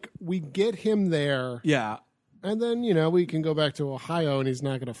it's like we get him there. Yeah. And then, we can go back to Ohio and he's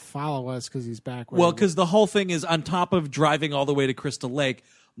not going to follow us because he's back. Well, because the whole thing is on top of driving all the way to Crystal Lake,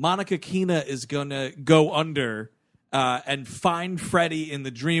 Monica Keena is going to go under and find Freddy in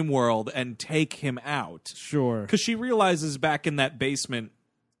the dream world and take him out. Sure. Because she realizes back in that basement,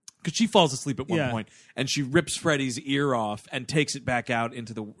 because she falls asleep at one point, and she rips Freddy's ear off and takes it back out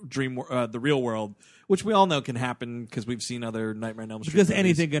into the real world, which we all know can happen because we've seen other Nightmare on Elm Street Because movies.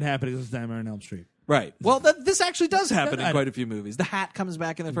 anything can happen because it's Nightmare on Elm Street. Right. Well, this actually does happen in quite a few movies. The Hat comes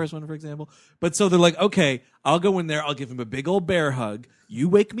back in the first one, for example. But so they're like, okay, I'll go in there. I'll give him a big old bear hug. You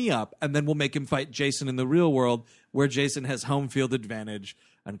wake me up, and then we'll make him fight Jason in the real world, where Jason has home field advantage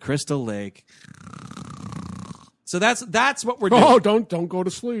on Crystal Lake. So that's what we're doing. Oh, don't go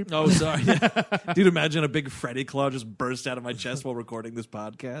to sleep. Oh, sorry. Dude, imagine a big Freddy claw just burst out of my chest while recording this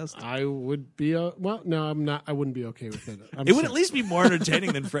podcast. I would be no, I'm not. I wouldn't be okay with it. It would at least be more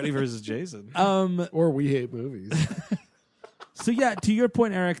entertaining than Freddy versus Jason. Or We Hate Movies. So yeah, to your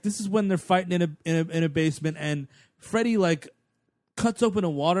point, Eric, this is when they're fighting in a basement, and Freddy like cuts open a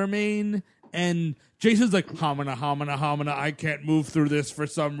water main, and Jason's like, homina, homina, homina, I can't move through this for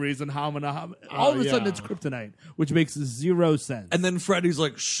some reason, homina, homina. All of a sudden it's kryptonite, which makes zero sense. And then Freddy's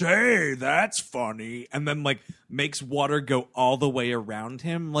like, say, that's funny. And then like makes water go all the way around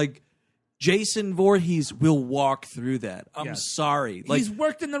him. Like, Jason Voorhees will walk through that. I'm sorry. Like, he's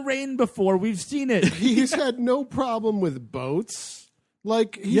worked in the rain before. We've seen it. He's had no problem with boats.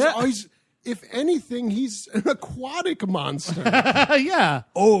 Like, if anything, he's an aquatic monster. Yeah.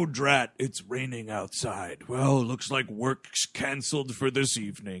 Oh, drat, it's raining outside. Well, looks like work's canceled for this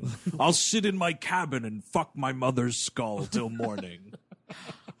evening. I'll sit in my cabin and fuck my mother's skull till morning.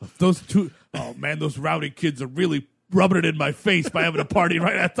 Those rowdy kids are really rubbing it in my face by having a party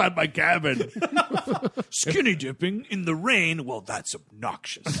right outside my cabin. Skinny dipping in the rain, well, that's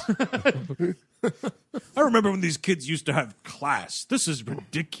obnoxious. I remember when these kids used to have class. This is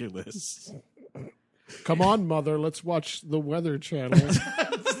ridiculous. Come on, mother. Let's watch the Weather Channel.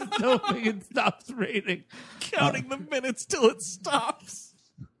 Hoping it stops raining. Counting the minutes till it stops.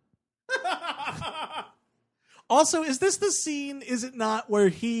 Also, is this the scene, is it not, where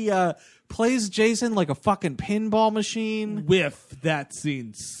he plays Jason like a fucking pinball machine? That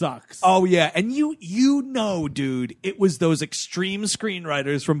scene sucks. Oh, yeah. And you know, dude, it was those extreme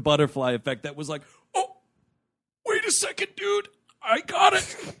screenwriters from Butterfly Effect that was like, oh, wait a second, dude. I got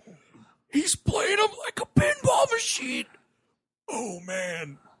it. He's playing him like a pinball machine. Oh,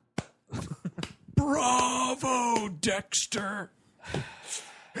 man. Bravo, Dexter.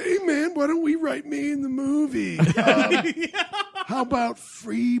 Hey, man, why don't we write me in the movie? How about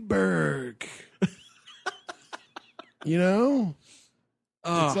Freeberg? You know?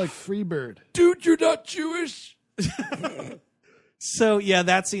 It's like Freebird. Dude, you're not Jewish. So, yeah,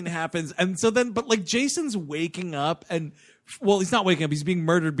 that scene happens. And so then, but like Jason's waking up and, well, he's not waking up. He's being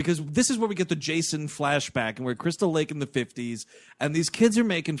murdered because this is where we get the Jason flashback and we're at Crystal Lake in the 50s and these kids are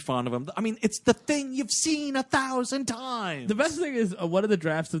making fun of him. I mean, it's the thing you've seen 1,000 times. The best thing is one of the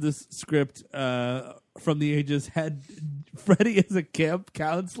drafts of this script from the ages had Freddy as a camp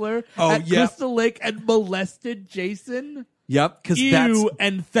counselor at Crystal Lake and molested Jason. Yep, because that's...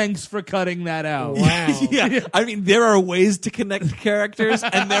 and thanks for cutting that out. Wow. Yeah, I mean, there are ways to connect characters,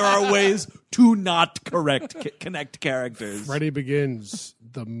 and there are ways to not connect characters. Freddy Begins,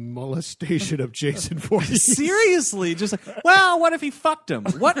 the molestation of Jason Voorhees. Seriously, just like, well, what if he fucked him?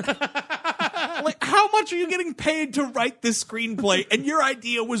 What? Like, how much are you getting paid to write this screenplay? And your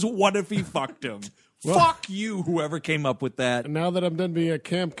idea was, what if he fucked him? Well, fuck you, whoever came up with that. Now that I'm done being a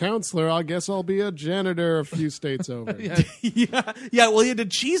camp counselor, I guess I'll be a janitor a few states over. Yeah. Well, he had to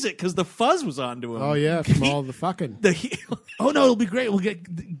cheese it because the fuzz was onto him. Oh, yeah, from all the fucking. Oh, no, it'll be great. We'll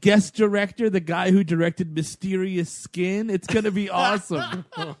get guest director, the guy who directed Mysterious Skin. It's going to be awesome.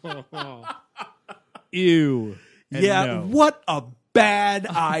 Ew. And yeah, no. What a bad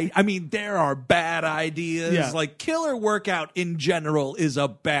I mean, there are bad ideas. Yeah. Like killer workout in general is a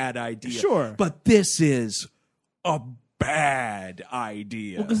bad idea. Sure. But this is a bad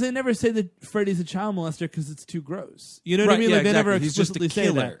idea. Well, because they never say that Freddy's a child molester because it's too gross. You know what Right, I mean? yeah, Like they never exactly. He's just a explicitly say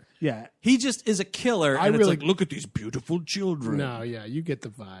that. killer. Yeah. He just is a killer, and really- it's like, look at these beautiful children. No, yeah, you get the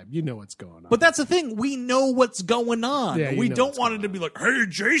vibe. You know what's going on. But that's the thing. We know what's going on. Yeah, you we know don't what's want it to be like, hey,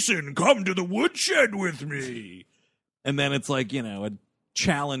 Jason, come to the woodshed with me. And then it's like, you know, a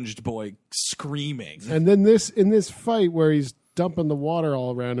challenged boy screaming. And then in this fight where he's dumping the water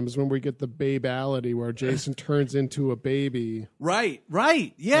all around him is when we get the babality where Jason turns into a baby. Right,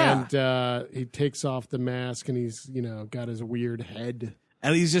 yeah. And he takes off the mask and he's, got his weird head.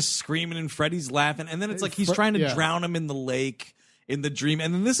 And he's just screaming and Freddy's laughing. And then it's like he's trying to drown him in the lake in the dream.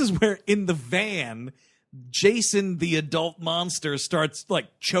 And then this is where in the van, Jason, the adult monster, starts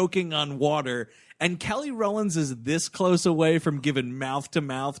like choking on water. And Kelly Rowlands is this close away from giving mouth to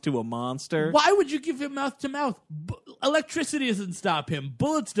mouth to a monster. Why would you give him mouth to mouth? Electricity doesn't stop him.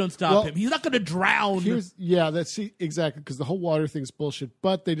 Bullets don't stop him. He's not going to drown. That's exactly, because the whole water thing's bullshit.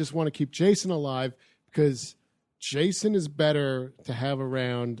 But they just want to keep Jason alive because Jason is better to have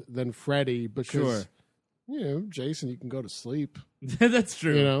around than Freddy because, Jason, you can go to sleep. That's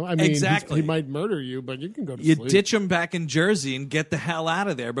true. I mean, exactly. He might murder you, but you can go to You sleep. ditch him back in Jersey and get the hell out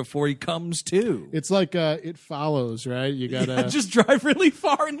of there before he comes to. It's like It Follows, right? You gotta just drive really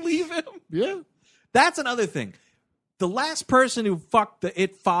far and leave him. Yeah. That's another thing. The last person who fucked the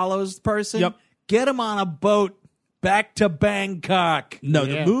It Follows person, get him on a boat back to Bangkok. No,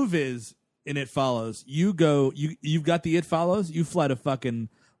 the move is in It Follows. You've got the It Follows. You fly to fucking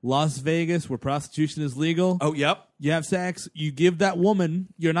Las Vegas where prostitution is legal. Oh, yep. You have sex. You give that woman,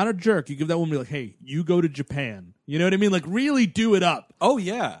 you're not a jerk. You give that woman, like, hey, you go to Japan. You know what I mean? Like, really do it up. Oh,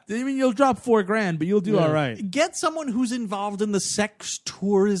 yeah. I mean, you'll drop $4,000, but you'll do all right. Get someone who's involved in the sex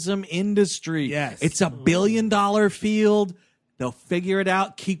tourism industry. Yes. It's $1 billion field. They'll figure it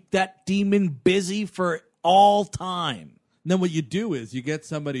out. Keep that demon busy for all time. And then what you do is you get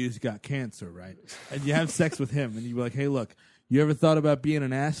somebody who's got cancer, right? And you have sex with him, and you be like, hey, look, you ever thought about being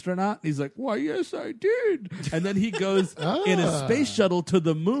an astronaut? And he's like, why, yes, I did. And then he goes in a space shuttle to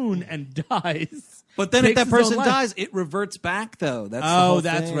the moon and dies. But then if that person dies, it reverts back, though. That's the whole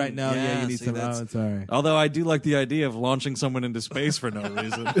that's thing. right. No, you need some. Oh, it's all right. Although I do like the idea of launching someone into space for no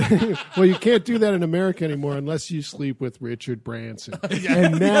reason. Well, you can't do that in America anymore unless you sleep with Richard Branson.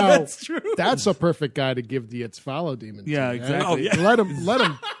 And now that's true. That's a perfect guy to give the It's Follow demon to. Yeah, exactly. Oh, yeah. Let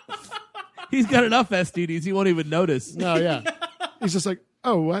him. He's got enough STDs, he won't even notice. No, yeah. He's just like,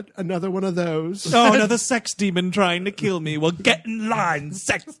 Oh, what? Another one of those? Oh, another sex demon trying to kill me. Well, get in line,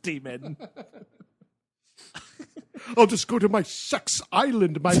 sex demon. I'll just go to my sex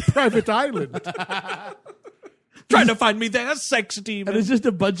island, my private island. Trying to find me there, sex demon. And it's just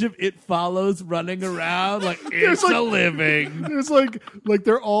a bunch of It Follows running around like it's a living. There's like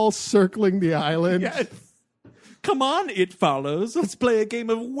they're all circling the island. Yes. Come on, It Follows. Let's play a game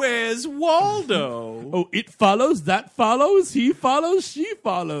of Where's Waldo? Oh, it follows, that follows, he follows, she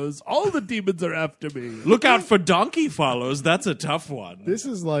follows. All the demons are after me. Look out for Donkey Follows. That's a tough one. This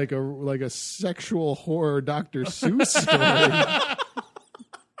is like a sexual horror Dr. Seuss story.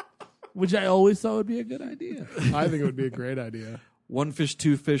 Which I always thought would be a good idea. I think it would be a great idea. One fish,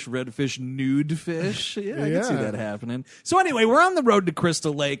 two fish, red fish, nude fish. Yeah, I can see that happening. So anyway, we're on the road to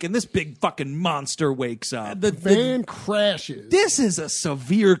Crystal Lake, and this big fucking monster wakes up. The van crashes. This is a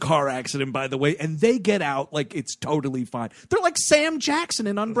severe car accident, by the way, and they get out like it's totally fine. They're like Sam Jackson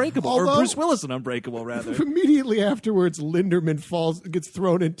in Unbreakable, or Bruce Willis in Unbreakable, rather. Immediately afterwards, Linderman gets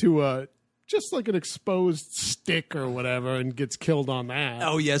thrown into just like an exposed stick or whatever, and gets killed on that.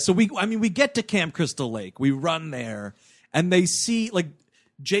 Oh yeah, so we get to Camp Crystal Lake. We run there. And they see, like,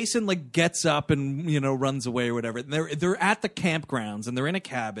 Jason, like, gets up and, runs away or whatever. And they're at the campgrounds, and they're in a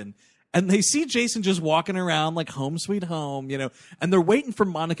cabin. And they see Jason just walking around like home sweet home, and they're waiting for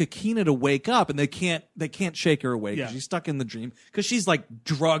Monica Keena to wake up, and they can't shake her awake because she's stuck in the dream because she's like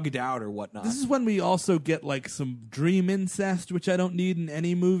drugged out or whatnot. This is when we also get like some dream incest, which I don't need in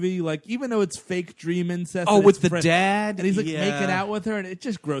any movie. Like even though it's fake dream incest. Oh, with the dad, and he's like making out with her, and it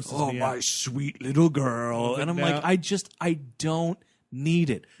just grosses me out. Oh, my sweet little girl, and I'm like, I don't need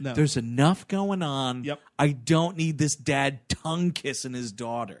it. No. There's enough going on. Yep. I don't need this dad tongue kissing his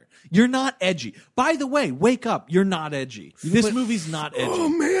daughter. You're not edgy. By the way, wake up. You're not edgy. This movie's not edgy. Oh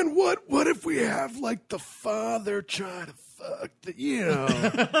man, what if we have like the father try to fuck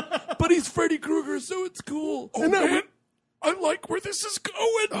but he's Freddy Krueger, so it's cool. Oh man, I like where this is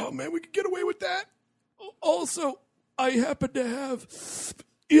going. Oh man, we could get away with that. Also, I happen to have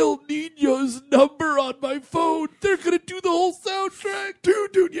Il Nino's number on my phone. They're gonna do the whole soundtrack.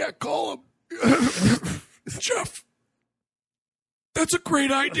 Dude, yeah, call him. Jeff, that's a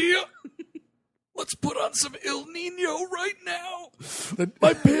great idea. Let's put on some Il Nino right now.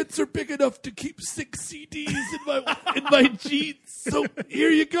 My pants are big enough to keep 6 CDs in my jeans. So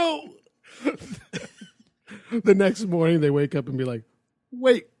here you go. The next morning, they wake up and be like,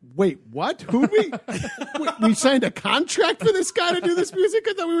 Wait, what? Who'd we? We signed a contract for this guy to do this music?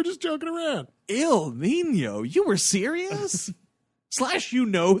 I thought we were just joking around. Il Nino, you were serious? / you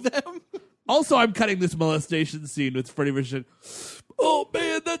know them? Also, I'm cutting this molestation scene with Freddie Mercury. Oh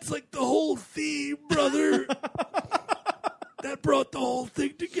man, that's like the whole theme, brother. That brought the whole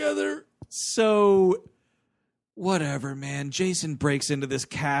thing together. So, whatever, man. Jason breaks into this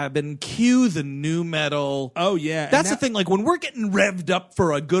cabin. Cue the new metal. Oh, yeah. That's the thing. Like, when we're getting revved up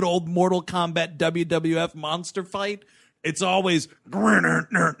for a good old Mortal Kombat WWF monster fight, it's always like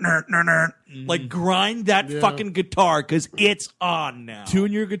grind that fucking guitar because it's on now.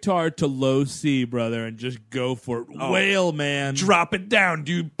 Tune your guitar to low C, brother, and just go for it. Wail, man. Drop it down,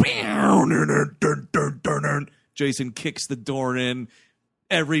 dude. Jason kicks the door in.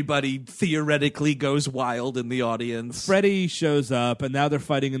 Everybody theoretically goes wild in the audience. Freddy shows up, and now they're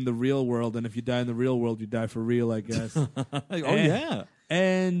fighting in the real world. And if you die in the real world, you die for real, I guess. Yeah.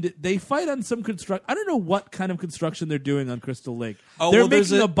 And they fight on some construction. I don't know what kind of construction they're doing on Crystal Lake. Oh, they're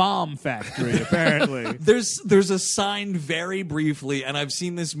making a bomb factory, apparently. There's a sign very briefly, and I've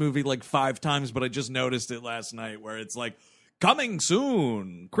seen this movie like 5 times, but I just noticed it last night where it's like, coming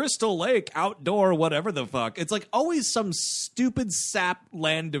soon, Crystal Lake outdoor, whatever the fuck. It's like always some stupid sap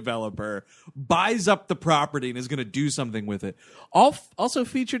land developer buys up the property and is going to do something with it. Also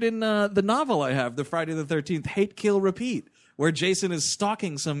featured in the novel I have, the Friday the 13th, Hate, Kill, Repeat, where Jason is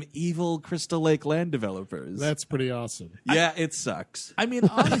stalking some evil Crystal Lake land developers. That's pretty awesome. Yeah, it sucks. I mean,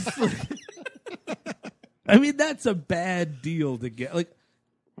 honestly, that's a bad deal to get. Like,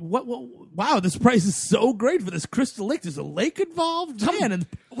 what? Wow, this price is so great for this Crystal Lake. There's a lake involved, man. And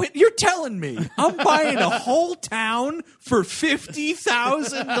wait, you're telling me I'm buying a whole town for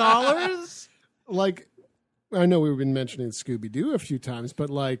 $50,000? Like, I know we've been mentioning Scooby-Doo a few times, but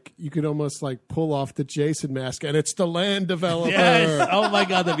like you could almost like pull off the Jason mask and it's the land developer. Yes. Oh my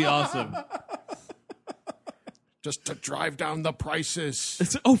God, that'd be awesome. Just to drive down the prices.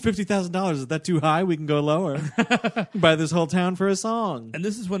 It's, $50,000. Is that too high? We can go lower. Buy this whole town for a song. And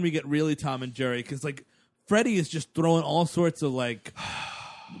this is when we get really Tom and Jerry, because like Freddy is just throwing all sorts of like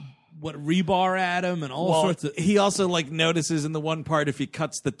rebar at him and all sorts of. He also like notices in the one part if he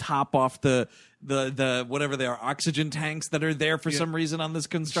cuts the top off the whatever they are oxygen tanks that are there for some reason on this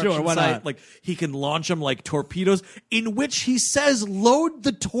construction why site, not? like he can launch them like torpedoes. In which he says, "Load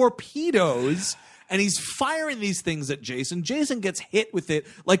the torpedoes." And he's firing these things at Jason. Jason gets hit with it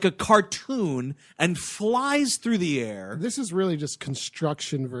like a cartoon and flies through the air. This is really just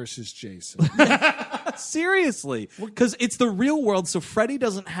construction versus Jason. Seriously. Because it's the real world, so Freddy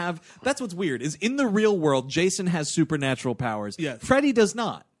doesn't have... That's what's weird, is in the real world, Jason has supernatural powers. Yes. Freddy does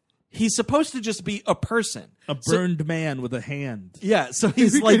not. He's supposed to just be a person. A burned man with a hand. Yeah, so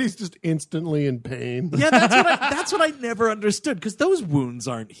he's like... He's just instantly in pain. Yeah, that's what I never understood, because those wounds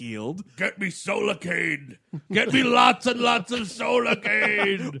aren't healed. Get me Solacade. Get me lots and lots of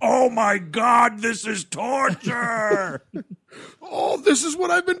Solacade. Oh my God, this is torture. Oh, this is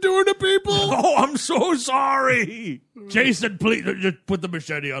what I've been doing to people. Oh, I'm so sorry. Jason, please just put the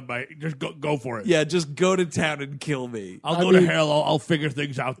machete on my. Just go for it. Yeah, just go to town and kill me. I'll go to hell. I'll figure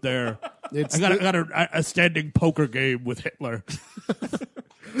things out there. I got a standing poker game with Hitler.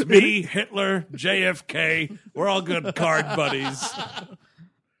 It's me, Hitler, JFK. We're all good card buddies.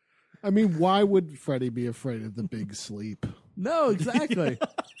 I mean, why would Freddy be afraid of the big sleep? No, exactly.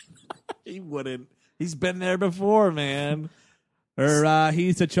 He wouldn't. He's been there before, man. Or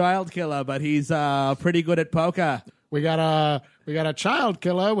he's a child killer, but he's pretty good at poker. We got a child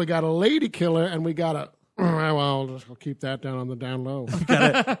killer, we got a lady killer, and we got a. Well, I'll keep that down on the down low.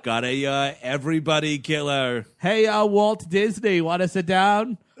 got a everybody killer. Hey, Walt Disney, want to sit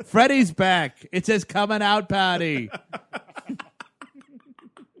down? Freddy's back. It's his coming out party.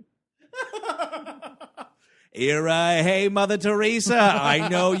 Here, hey, Mother Teresa, I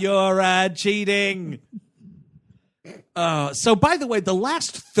know you're cheating. So, by the way, the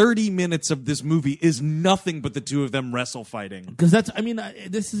last 30 minutes of this movie is nothing but the two of them wrestle fighting. Because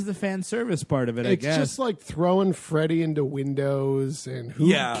this is the fan service part of it, I guess. It's just like throwing Freddy into windows, and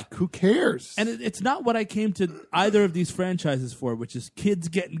who cares? And it's not what I came to either of these franchises for, which is kids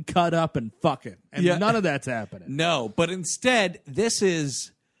getting cut up and fucking. And none of that's happening. No, but instead,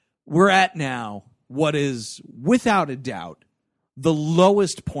 we're at now what is, without a doubt, the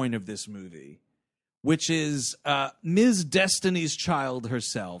lowest point of this movie, which is Ms. Destiny's Child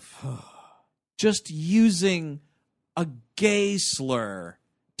herself just using a gay slur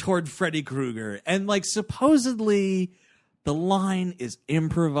toward Freddy Krueger. And, like, supposedly the line is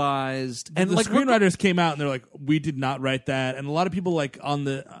improvised. And the like screenwriters came out and they're like, we did not write that. And a lot of people like on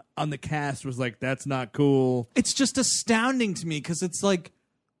the cast was like, that's not cool. It's just astounding to me because it's like,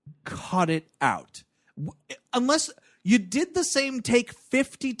 cut it out. Unless you did the same take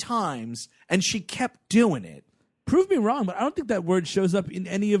 50 times and she kept doing it. Prove me wrong, but I don't think that word shows up in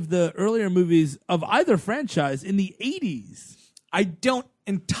any of the earlier movies of either franchise in the 80s. I don't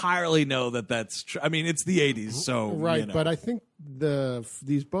entirely know that that's true. I mean, it's the 80s, so right. You know. But I think both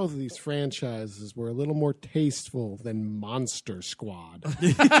of these franchises were a little more tasteful than Monster Squad.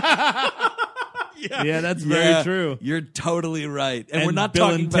 Yeah, that's very true. You're totally right. And we're not Bill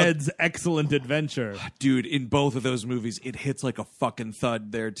talking and about Ted's Excellent Adventure. Dude, in both of those movies, it hits like a fucking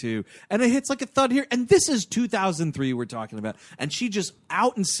thud there, too. And it hits like a thud here. And this is 2003 we're talking about. And she just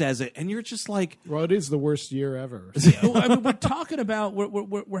out and says it. And you're just like... Well, it is the worst year ever. I mean, we're talking about...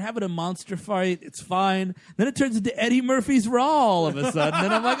 We're having a monster fight. It's fine. Then it turns into Eddie Murphy's Raw all of a sudden.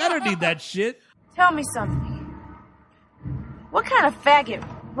 And I'm like, I don't need that shit. Tell me something. What kind of faggot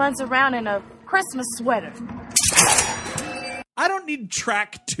runs around in a Christmas sweater? I don't need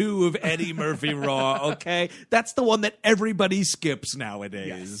track 2 of Eddie Murphy Raw, okay? That's the one that everybody skips nowadays.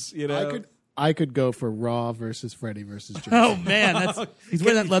 Yes. You know? I could go for Raw versus Freddy versus Jason. Oh, man. He's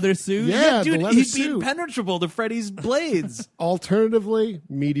wearing that leather suit? Yeah, dude, the leather he'd suit. be impenetrable to Freddy's blades. Alternatively,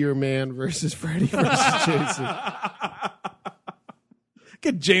 Meteor Man versus Freddy versus Jason.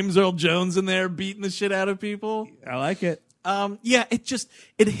 Get James Earl Jones in there beating the shit out of people. I like it. Yeah,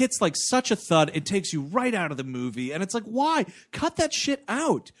 it hits like such a thud. It takes you right out of the movie, and it's like, why? Cut that shit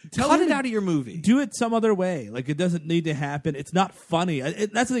out. Cut it out of your movie. Do it some other way. Like it doesn't need to happen. It's not funny.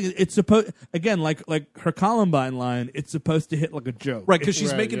 That's the thing. It's supposed again, like her Columbine line. It's supposed to hit like a joke, right? Because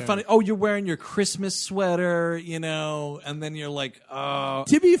she's making fun of. Oh, you're wearing your Christmas sweater, you know, and then you're like, oh.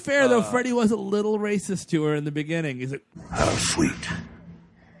 To be fair, though, Freddy was a little racist to her in the beginning. He's like, how sweet,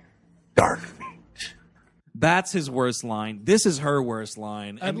 dark. That's his worst line. This is her worst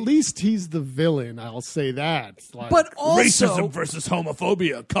line. At least he's the villain, I'll say that. Like, but also... Racism versus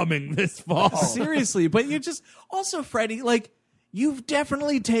homophobia coming this fall. Seriously, but you're just... Also, Freddy, like, you've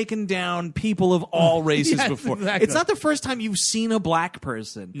definitely taken down people of all races Yes, before. exactly. It's not the first time you've seen a black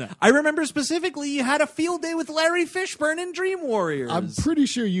person. No. I remember specifically you had a field day with Larry Fishburne in Dream Warriors. I'm pretty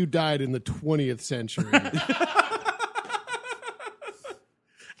sure you died in the 20th century.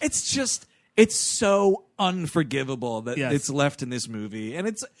 It's so unforgivable that Yes. it's left in this movie, and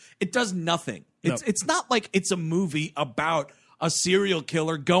it does nothing. It's not like it's a movie about a serial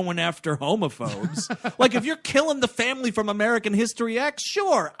killer going after homophobes. Like, if you're killing the family from American History X,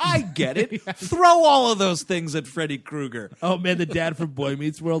 sure, I get it. Throw all of those things at Freddy Krueger. Oh man, the dad from Boy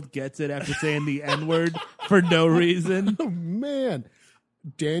Meets World gets it after saying the N-word for no reason. Oh, man.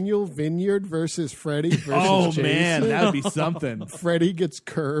 Daniel Vineyard versus Freddy versus Jason. Man, that would be something. Freddy gets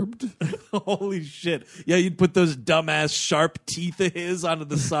curbed. Holy shit. Yeah, you'd put those dumbass sharp teeth of his onto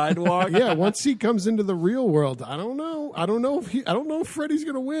the sidewalk. Yeah, once he comes into the real world, I don't know if Freddy's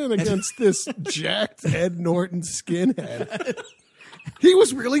going to win against this jacked Ed Norton skinhead. He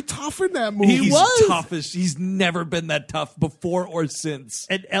was really tough in that movie. He's toughest. He's never been that tough before or since.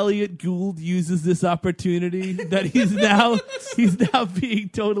 And Elliot Gould uses this opportunity that he's now being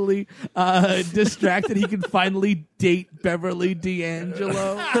totally distracted. He can finally date Beverly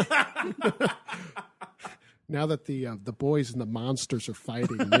D'Angelo. Now that the boys and the monsters are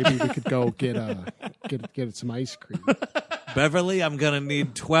fighting, maybe we could go get some ice cream. Beverly, I'm going to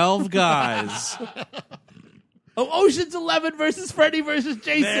need 12 guys. Oh, Ocean's 11 versus Freddy versus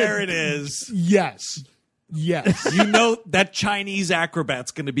Jason. There it is. Yes. You know that Chinese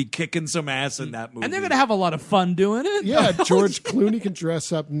acrobat's going to be kicking some ass in that movie. And they're going to have a lot of fun doing it. Yeah, George Clooney can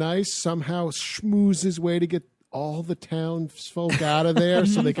dress up nice, somehow schmooze his way to get all the townsfolk out of there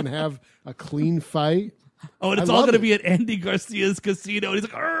so they can have a clean fight. Oh, and it's all going to be at Andy Garcia's casino. And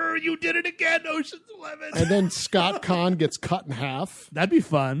he's like, you did it again, Ocean's 11. And then Scott Conn gets cut in half. That'd be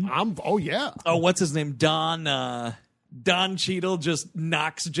fun. Oh, yeah. Oh, what's his name? Don Cheadle just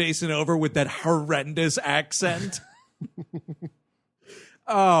knocks Jason over with that horrendous accent.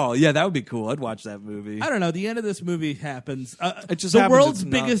 Oh, yeah, that would be cool. I'd watch that movie. I don't know. The end of this movie happens. It just the happens, world's it's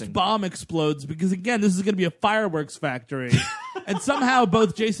biggest nothing. bomb explodes because, again, this is going to be a fireworks factory. And somehow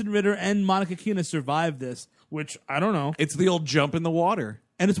both Jason Ritter and Monica Keena survive this, which I don't know. It's the old jump in the water.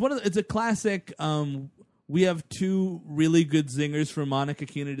 And it's a classic. We have two really good zingers for Monica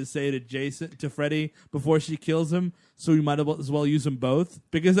Keena to say to Freddy before she kills him, so we might as well use them both.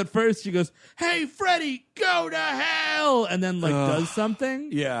 Because at first she goes, "Hey, Freddy, go to hell," and then does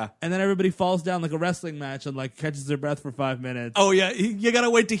something. Yeah. And then everybody falls down like a wrestling match and catches their breath for 5 minutes. Oh, yeah. You got to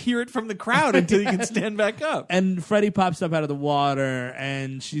wait to hear it from the crowd until you can stand back up. And Freddy pops up out of the water,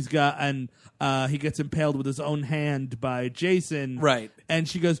 and he gets impaled with his own hand by Jason. Right. And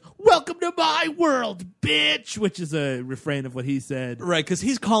she goes, "Welcome to my world, bitch," which is a refrain of what he said. Right, because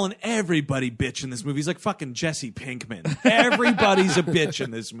he's calling everybody bitch in this movie. He's like fucking Jesse Pinkman. Everybody's a bitch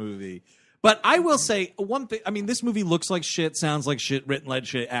in this movie. But I will say one thing. I mean, this movie looks like shit, sounds like shit, written like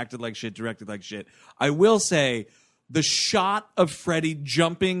shit, acted like shit, directed like shit. I will say the shot of Freddy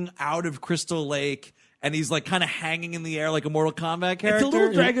jumping out of Crystal Lake and he's kind of hanging in the air like a Mortal Kombat character. It's a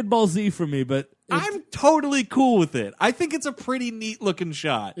little Dragon Ball Z for me, but I'm totally cool with it. I think it's a pretty neat looking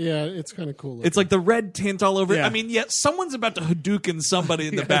shot. Yeah, it's kind of cool looking. It's like the red tint all over it. Yeah. I mean, someone's about to Hadouken somebody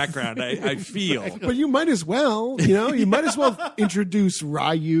in the background, I feel. But you might as well, you might as well introduce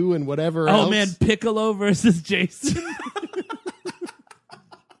Ryu and whatever else. Oh man, Piccolo versus Jason.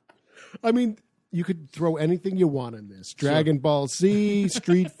 I mean, you could throw anything you want in this. Dragon Ball Z,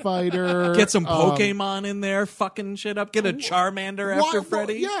 Street Fighter. Get some Pokemon in there, fucking shit up. Get a Charmander after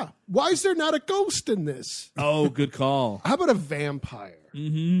Freddy. Yeah. Why is there not a ghost in this? Oh, good call. How about a vampire?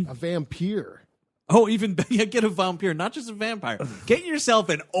 Mm-hmm. A vampire. Oh, get a vampire, not just a vampire. Get yourself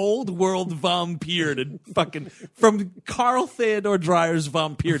an old world vampire to fucking from Carl Theodore Dreyer's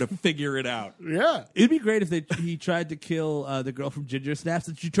Vampire to figure it out. Yeah. It'd be great if he tried to kill the girl from Ginger Snaps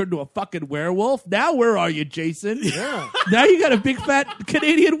and she turned into a fucking werewolf. Now where are you, Jason? Yeah. Now you got a big fat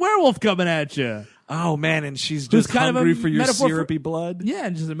Canadian werewolf coming at you. Oh man, and she's just kind of hungry a for your metaphor syrupy blood. Yeah,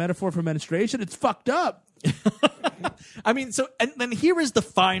 and just a metaphor for menstruation. It's fucked up. I mean, and then here is the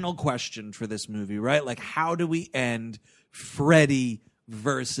final question for this movie, right? Like, how do we end Freddy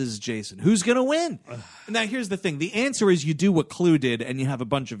versus Jason? Who's going to win? Now, here's the thing. The answer is you do what Clue did, and you have a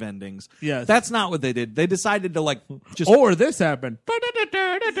bunch of endings. Yes. That's not what they did. They decided to, just... Or this happened.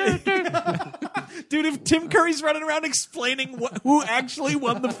 Dude, if Tim Curry's running around explaining who actually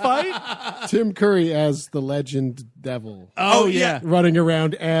won the fight... Tim Curry as the legend devil. Oh, yeah. Running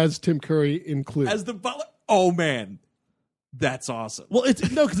around as Tim Curry in Clue. As the butler... Oh, man. That's awesome. Well,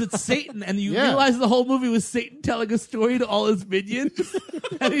 because it's Satan, and you realize the whole movie was Satan telling a story to all his minions,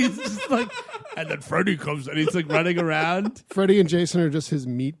 and he's just like, and then Freddy comes and he's like running around. Freddy and Jason are just his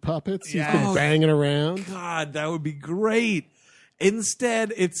meat puppets. He's been banging around. God, that would be great.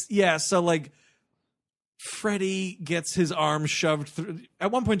 Instead, so like Freddy gets his arm shoved through.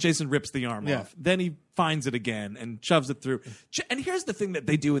 At one point, Jason rips the arm off. Then he finds it again and shoves it through. And here's the thing that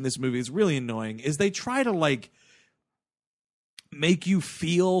they do in this movie is really annoying, is they try to like make you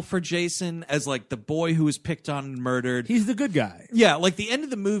feel for Jason as like the boy who was picked on and murdered. He's the good guy. Yeah, like the end of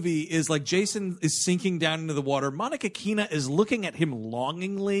the movie is like Jason is sinking down into the water. Monica Keena is looking at him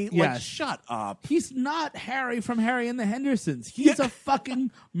longingly. Yes. Like, shut up. He's not Harry from Harry and the Hendersons. He's a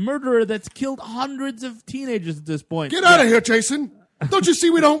fucking murderer that's killed hundreds of teenagers at this point. Get out of here, Jason. Don't you see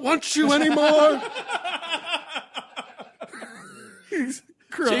we don't want you anymore?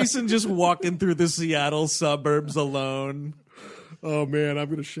 Jason just walking through the Seattle suburbs alone. Oh man, I'm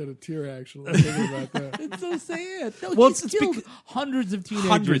gonna shed a tear actually thinking about that. It's so sad. No, Well, he's killed hundreds of teenagers.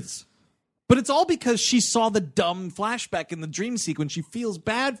 Hundreds. But it's all because she saw the dumb flashback in the dream sequence. She feels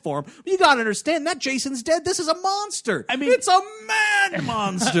bad for him. You gotta understand that Jason's dead. This is a monster. I mean, it's a man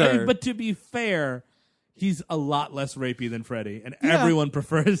monster. But to be fair, he's a lot less rapey than Freddy, and everyone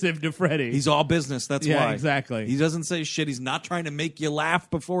prefers him to Freddy. He's all business. That's why. Yeah, exactly. He doesn't say shit. He's not trying to make you laugh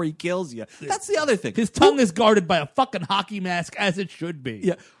before he kills you. That's the other thing. His tongue is guarded by a fucking hockey mask, as it should be.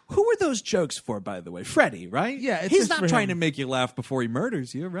 Yeah. Who were those jokes for, by the way? Freddy, right? Yeah, it's he's just not for trying him. to make you laugh before he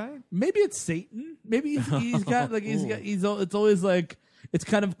murders you, right? Maybe it's Satan. Maybe he's got like it's always like it's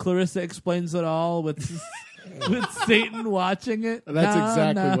kind of Clarissa Explains It All with Satan watching it. That's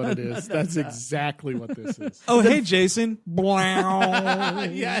exactly what it is. That's exactly what this is. Oh, hey, Jason.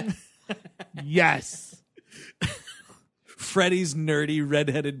 Yes. Yes. Freddy's nerdy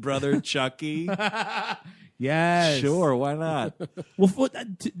redheaded brother, Chucky. Yes. Sure, why not? Well,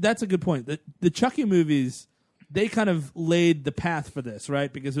 that's a good point. The Chucky movies, they kind of laid the path for this,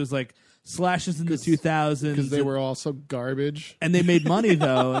 right? Because it was like slashes in the 2000s. Because they were also garbage. And they made money,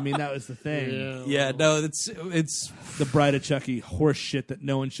 though. I mean, that was the thing. Yeah, no, it's the Bride of Chucky horse shit that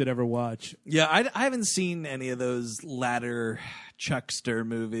no one should ever watch. Yeah, I haven't seen any of those latter Chuckster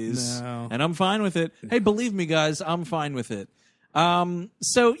movies. No. And I'm fine with it. Hey, believe me, guys, I'm fine with it.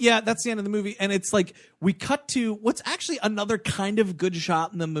 So yeah, that's the end of the movie. And it's like, we cut to what's actually another kind of good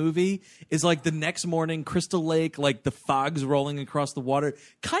shot in the movie is like the next morning, Crystal Lake, like the fog's rolling across the water,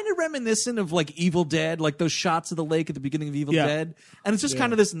 kind of reminiscent of like Evil Dead, like those shots of the lake at the beginning of Evil Dead. And it's just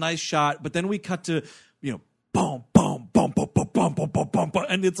kind of this nice shot. But then we cut to, boom, boom, boom, boom, boom, boom, boom, boom, boom, boom.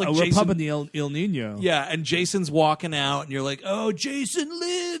 And it's like we're Jason, pumping the El Nino. Yeah, and Jason's walking out, and you're like, oh, Jason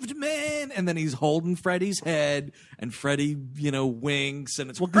lived, man. And then he's holding Freddy's head, and Freddy, winks, and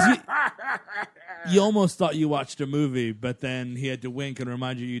it's... Well, because you almost thought you watched a movie, but then he had to wink and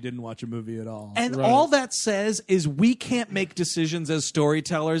remind you didn't watch a movie at all. And all that says is we can't make decisions as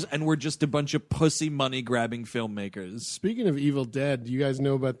storytellers, and we're just a bunch of pussy money-grabbing filmmakers. Speaking of Evil Dead, do you guys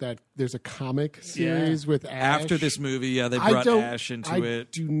know about that? There's a comic series with Ash. After this movie, they brought Ash into it.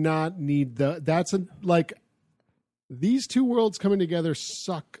 I do not need these two worlds coming together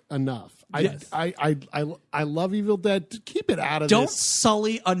suck enough. Yes. I love Evil Dead. Keep it out of Don't this.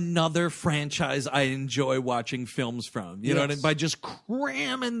 sully another franchise I enjoy watching films from. You know what I mean? By just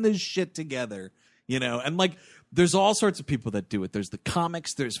cramming this shit together. And like there's all sorts of people that do it. There's the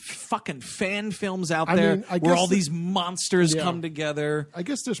comics. There's fucking fan films out there where all these monsters come together. I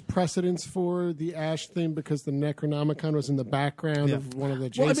guess there's precedence for the Ash thing because the Necronomicon was in the background of one of the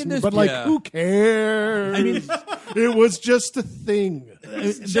Jason. Who cares? I mean, it was just a thing.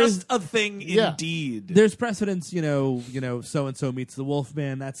 It's just a thing, indeed. There's precedence, so and so meets the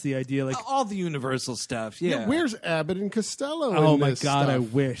Wolfman. That's the idea. Like all the Universal stuff. Yeah. Where's Abbott and Costello? Oh in my this God! stuff? I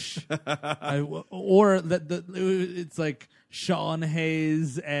wish. Or that it's like Sean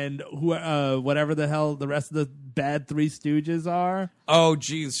Hayes and whatever the hell the rest of the bad Three Stooges are. Oh,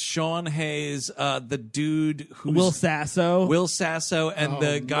 geez. Sean Hayes, the dude who's... Will Sasso, and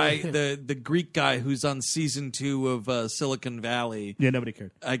the guy, the Greek guy who's on season 2 of Silicon Valley. Yeah, nobody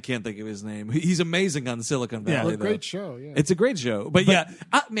cared. I can't think of his name. He's amazing on Silicon Valley, though. Great show, yeah. It's a great show. But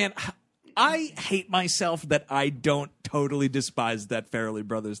man, I hate myself that I don't totally despise that Farrelly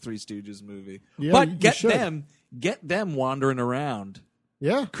Brothers Three Stooges movie. Yeah, but you get them wandering around.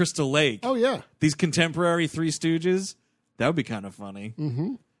 Yeah. Crystal Lake. Oh, yeah. These contemporary Three Stooges. That would be kind of funny.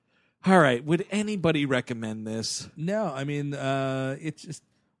 Mm-hmm. All right. Would anybody recommend this? No, I mean, it's just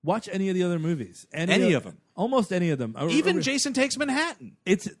watch any of the other movies. Any of them. Almost any of them. Even Jason Takes Manhattan.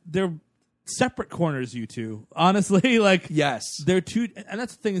 They're separate corners, you two. Honestly, like yes, they're two. And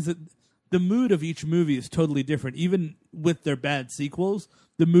that's the thing is that the mood of each movie is totally different. Even with their bad sequels,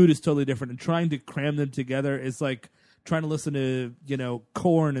 the mood is totally different. And trying to cram them together is like trying to listen to,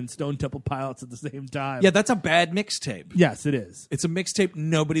 Korn and Stone Temple Pilots at the same time. Yeah, that's a bad mixtape. Yes, it is. It's a mixtape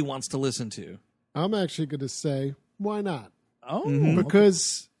nobody wants to listen to. I'm actually going to say, why not? Oh,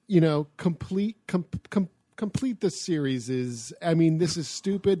 because complete the series is. I mean, this is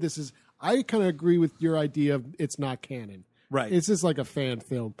stupid. I kind of agree with your idea of it's not canon. Right. It's just like a fan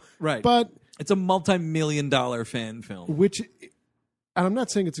film. Right. But it's a multi-million-dollar fan film. And I'm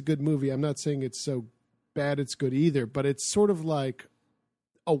not saying it's a good movie. I'm not saying it's so bad it's good either. But it's sort of like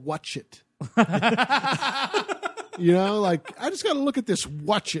a watch it. Like I just got to look at this,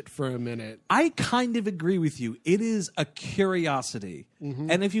 watch it for a minute. I kind of agree with you. It is a curiosity. Mm-hmm.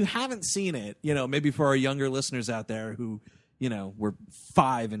 And if you haven't seen it, maybe for our younger listeners out there who, were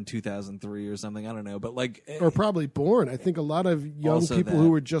 5 in 2003 or something, I don't know, but or probably born. I think a lot of young people who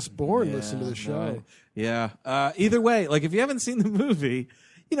were just born listen to the show. Either way, if you haven't seen the movie,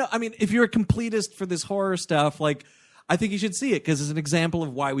 if you're a completist for this horror stuff, I think you should see it because it's an example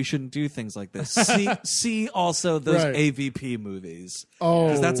of why we shouldn't do things like this. See also those AVP movies. Oh,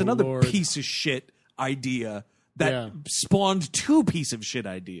 because that's another Lord. piece of shit idea that spawned 2 piece of shit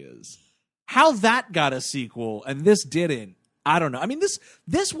ideas. How that got a sequel and this didn't, I don't know. I mean,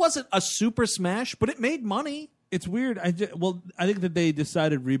 this wasn't a super smash, but it made money. It's weird. I think that they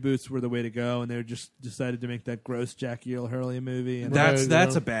decided reboots were the way to go, and they just decided to make that gross Jackie Earl Hurley movie. And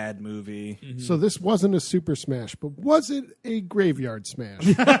that's a bad movie. Mm-hmm. So this wasn't a super smash, but was it a graveyard smash?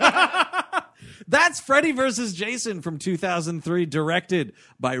 That's Freddy vs. Jason from 2003, directed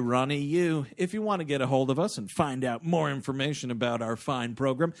by Ronnie Yu. If you want to get a hold of us and find out more information about our fine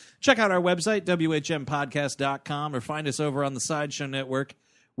program, check out our website, whmpodcast.com, or find us over on the Sideshow Network,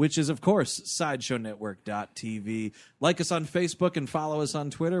 which is, of course, SideshowNetwork.tv. Like us on Facebook and follow us on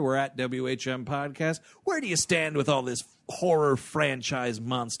Twitter. We're at WHM Podcast. Where do you stand with all this horror franchise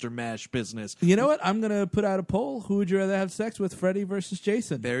monster mash business? You know what? I'm going to put out a poll. Who would you rather have sex with, Freddy versus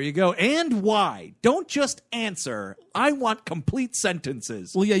Jason? There you go. And why? Don't just answer. I want complete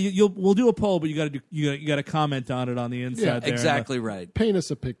sentences. Well, yeah, we'll do a poll, but you got to comment on it on the inside. Yeah, there. Exactly right. Paint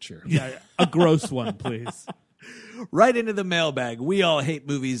us a picture. Yeah, a gross one, please. Right into the mailbag. We all hate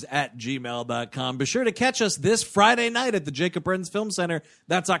movies at gmail.com. Be sure to catch us this Friday night at the Jacob Burns Film Center.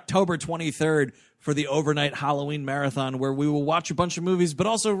 That's October 23rd for the overnight Halloween marathon, where we will watch a bunch of movies, but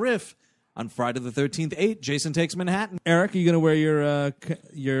also riff on Friday the 13th, 8, Jason Takes Manhattan. Eric, are you going to wear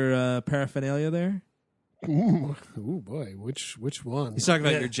your paraphernalia there? Ooh, boy, which one? He's talking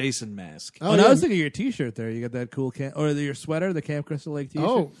about your Jason mask. Oh, no, I was thinking of your T-shirt there. You got that cool or your sweater, the Camp Crystal Lake T-shirt.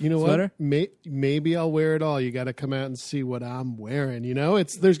 Oh, you know sweater? what? Maybe I'll wear it all. You got to come out and see what I'm wearing.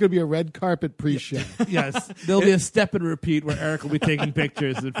 There's going to be a red carpet pre-show. Yes, there'll be a step and repeat where Eric will be taking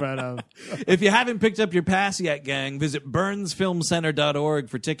pictures in front of. If you haven't picked up your pass yet, gang, visit burnsfilmcenter.org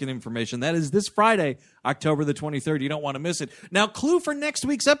for ticket information. That is this Friday, October the 23rd. You don't want to miss it. Now, clue for next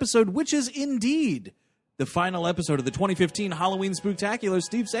week's episode, which is indeed the final episode of the 2015 Halloween Spooktacular.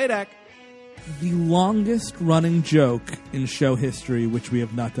 Steve Sadak. The longest running joke in show history, which we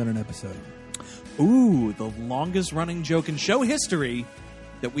have not done an episode of. Ooh, the longest running joke in show history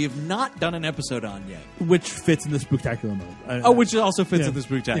that we have not done an episode on yet. Which fits in the Spooktacular mode. Which also fits in the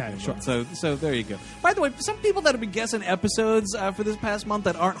Spooktacular yeah, sure. mode. So there you go. By the way, some people that have been guessing episodes for this past month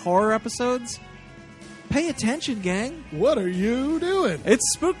that aren't horror episodes, pay attention, gang. What are you doing?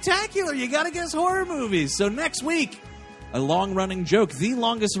 It's Spooktacular. You got to guess horror movies. So next week, a long-running joke, the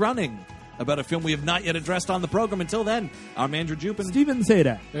longest running, about a film we have not yet addressed on the program. Until then, I'm Andrew Jupin. Steven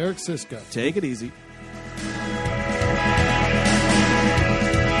Sadak. Eric Siska. Take it easy.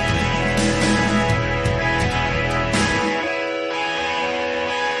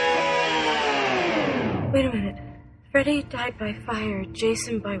 Wait a minute. Freddy died by fire,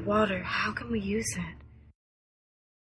 Jason by water. How can we use it?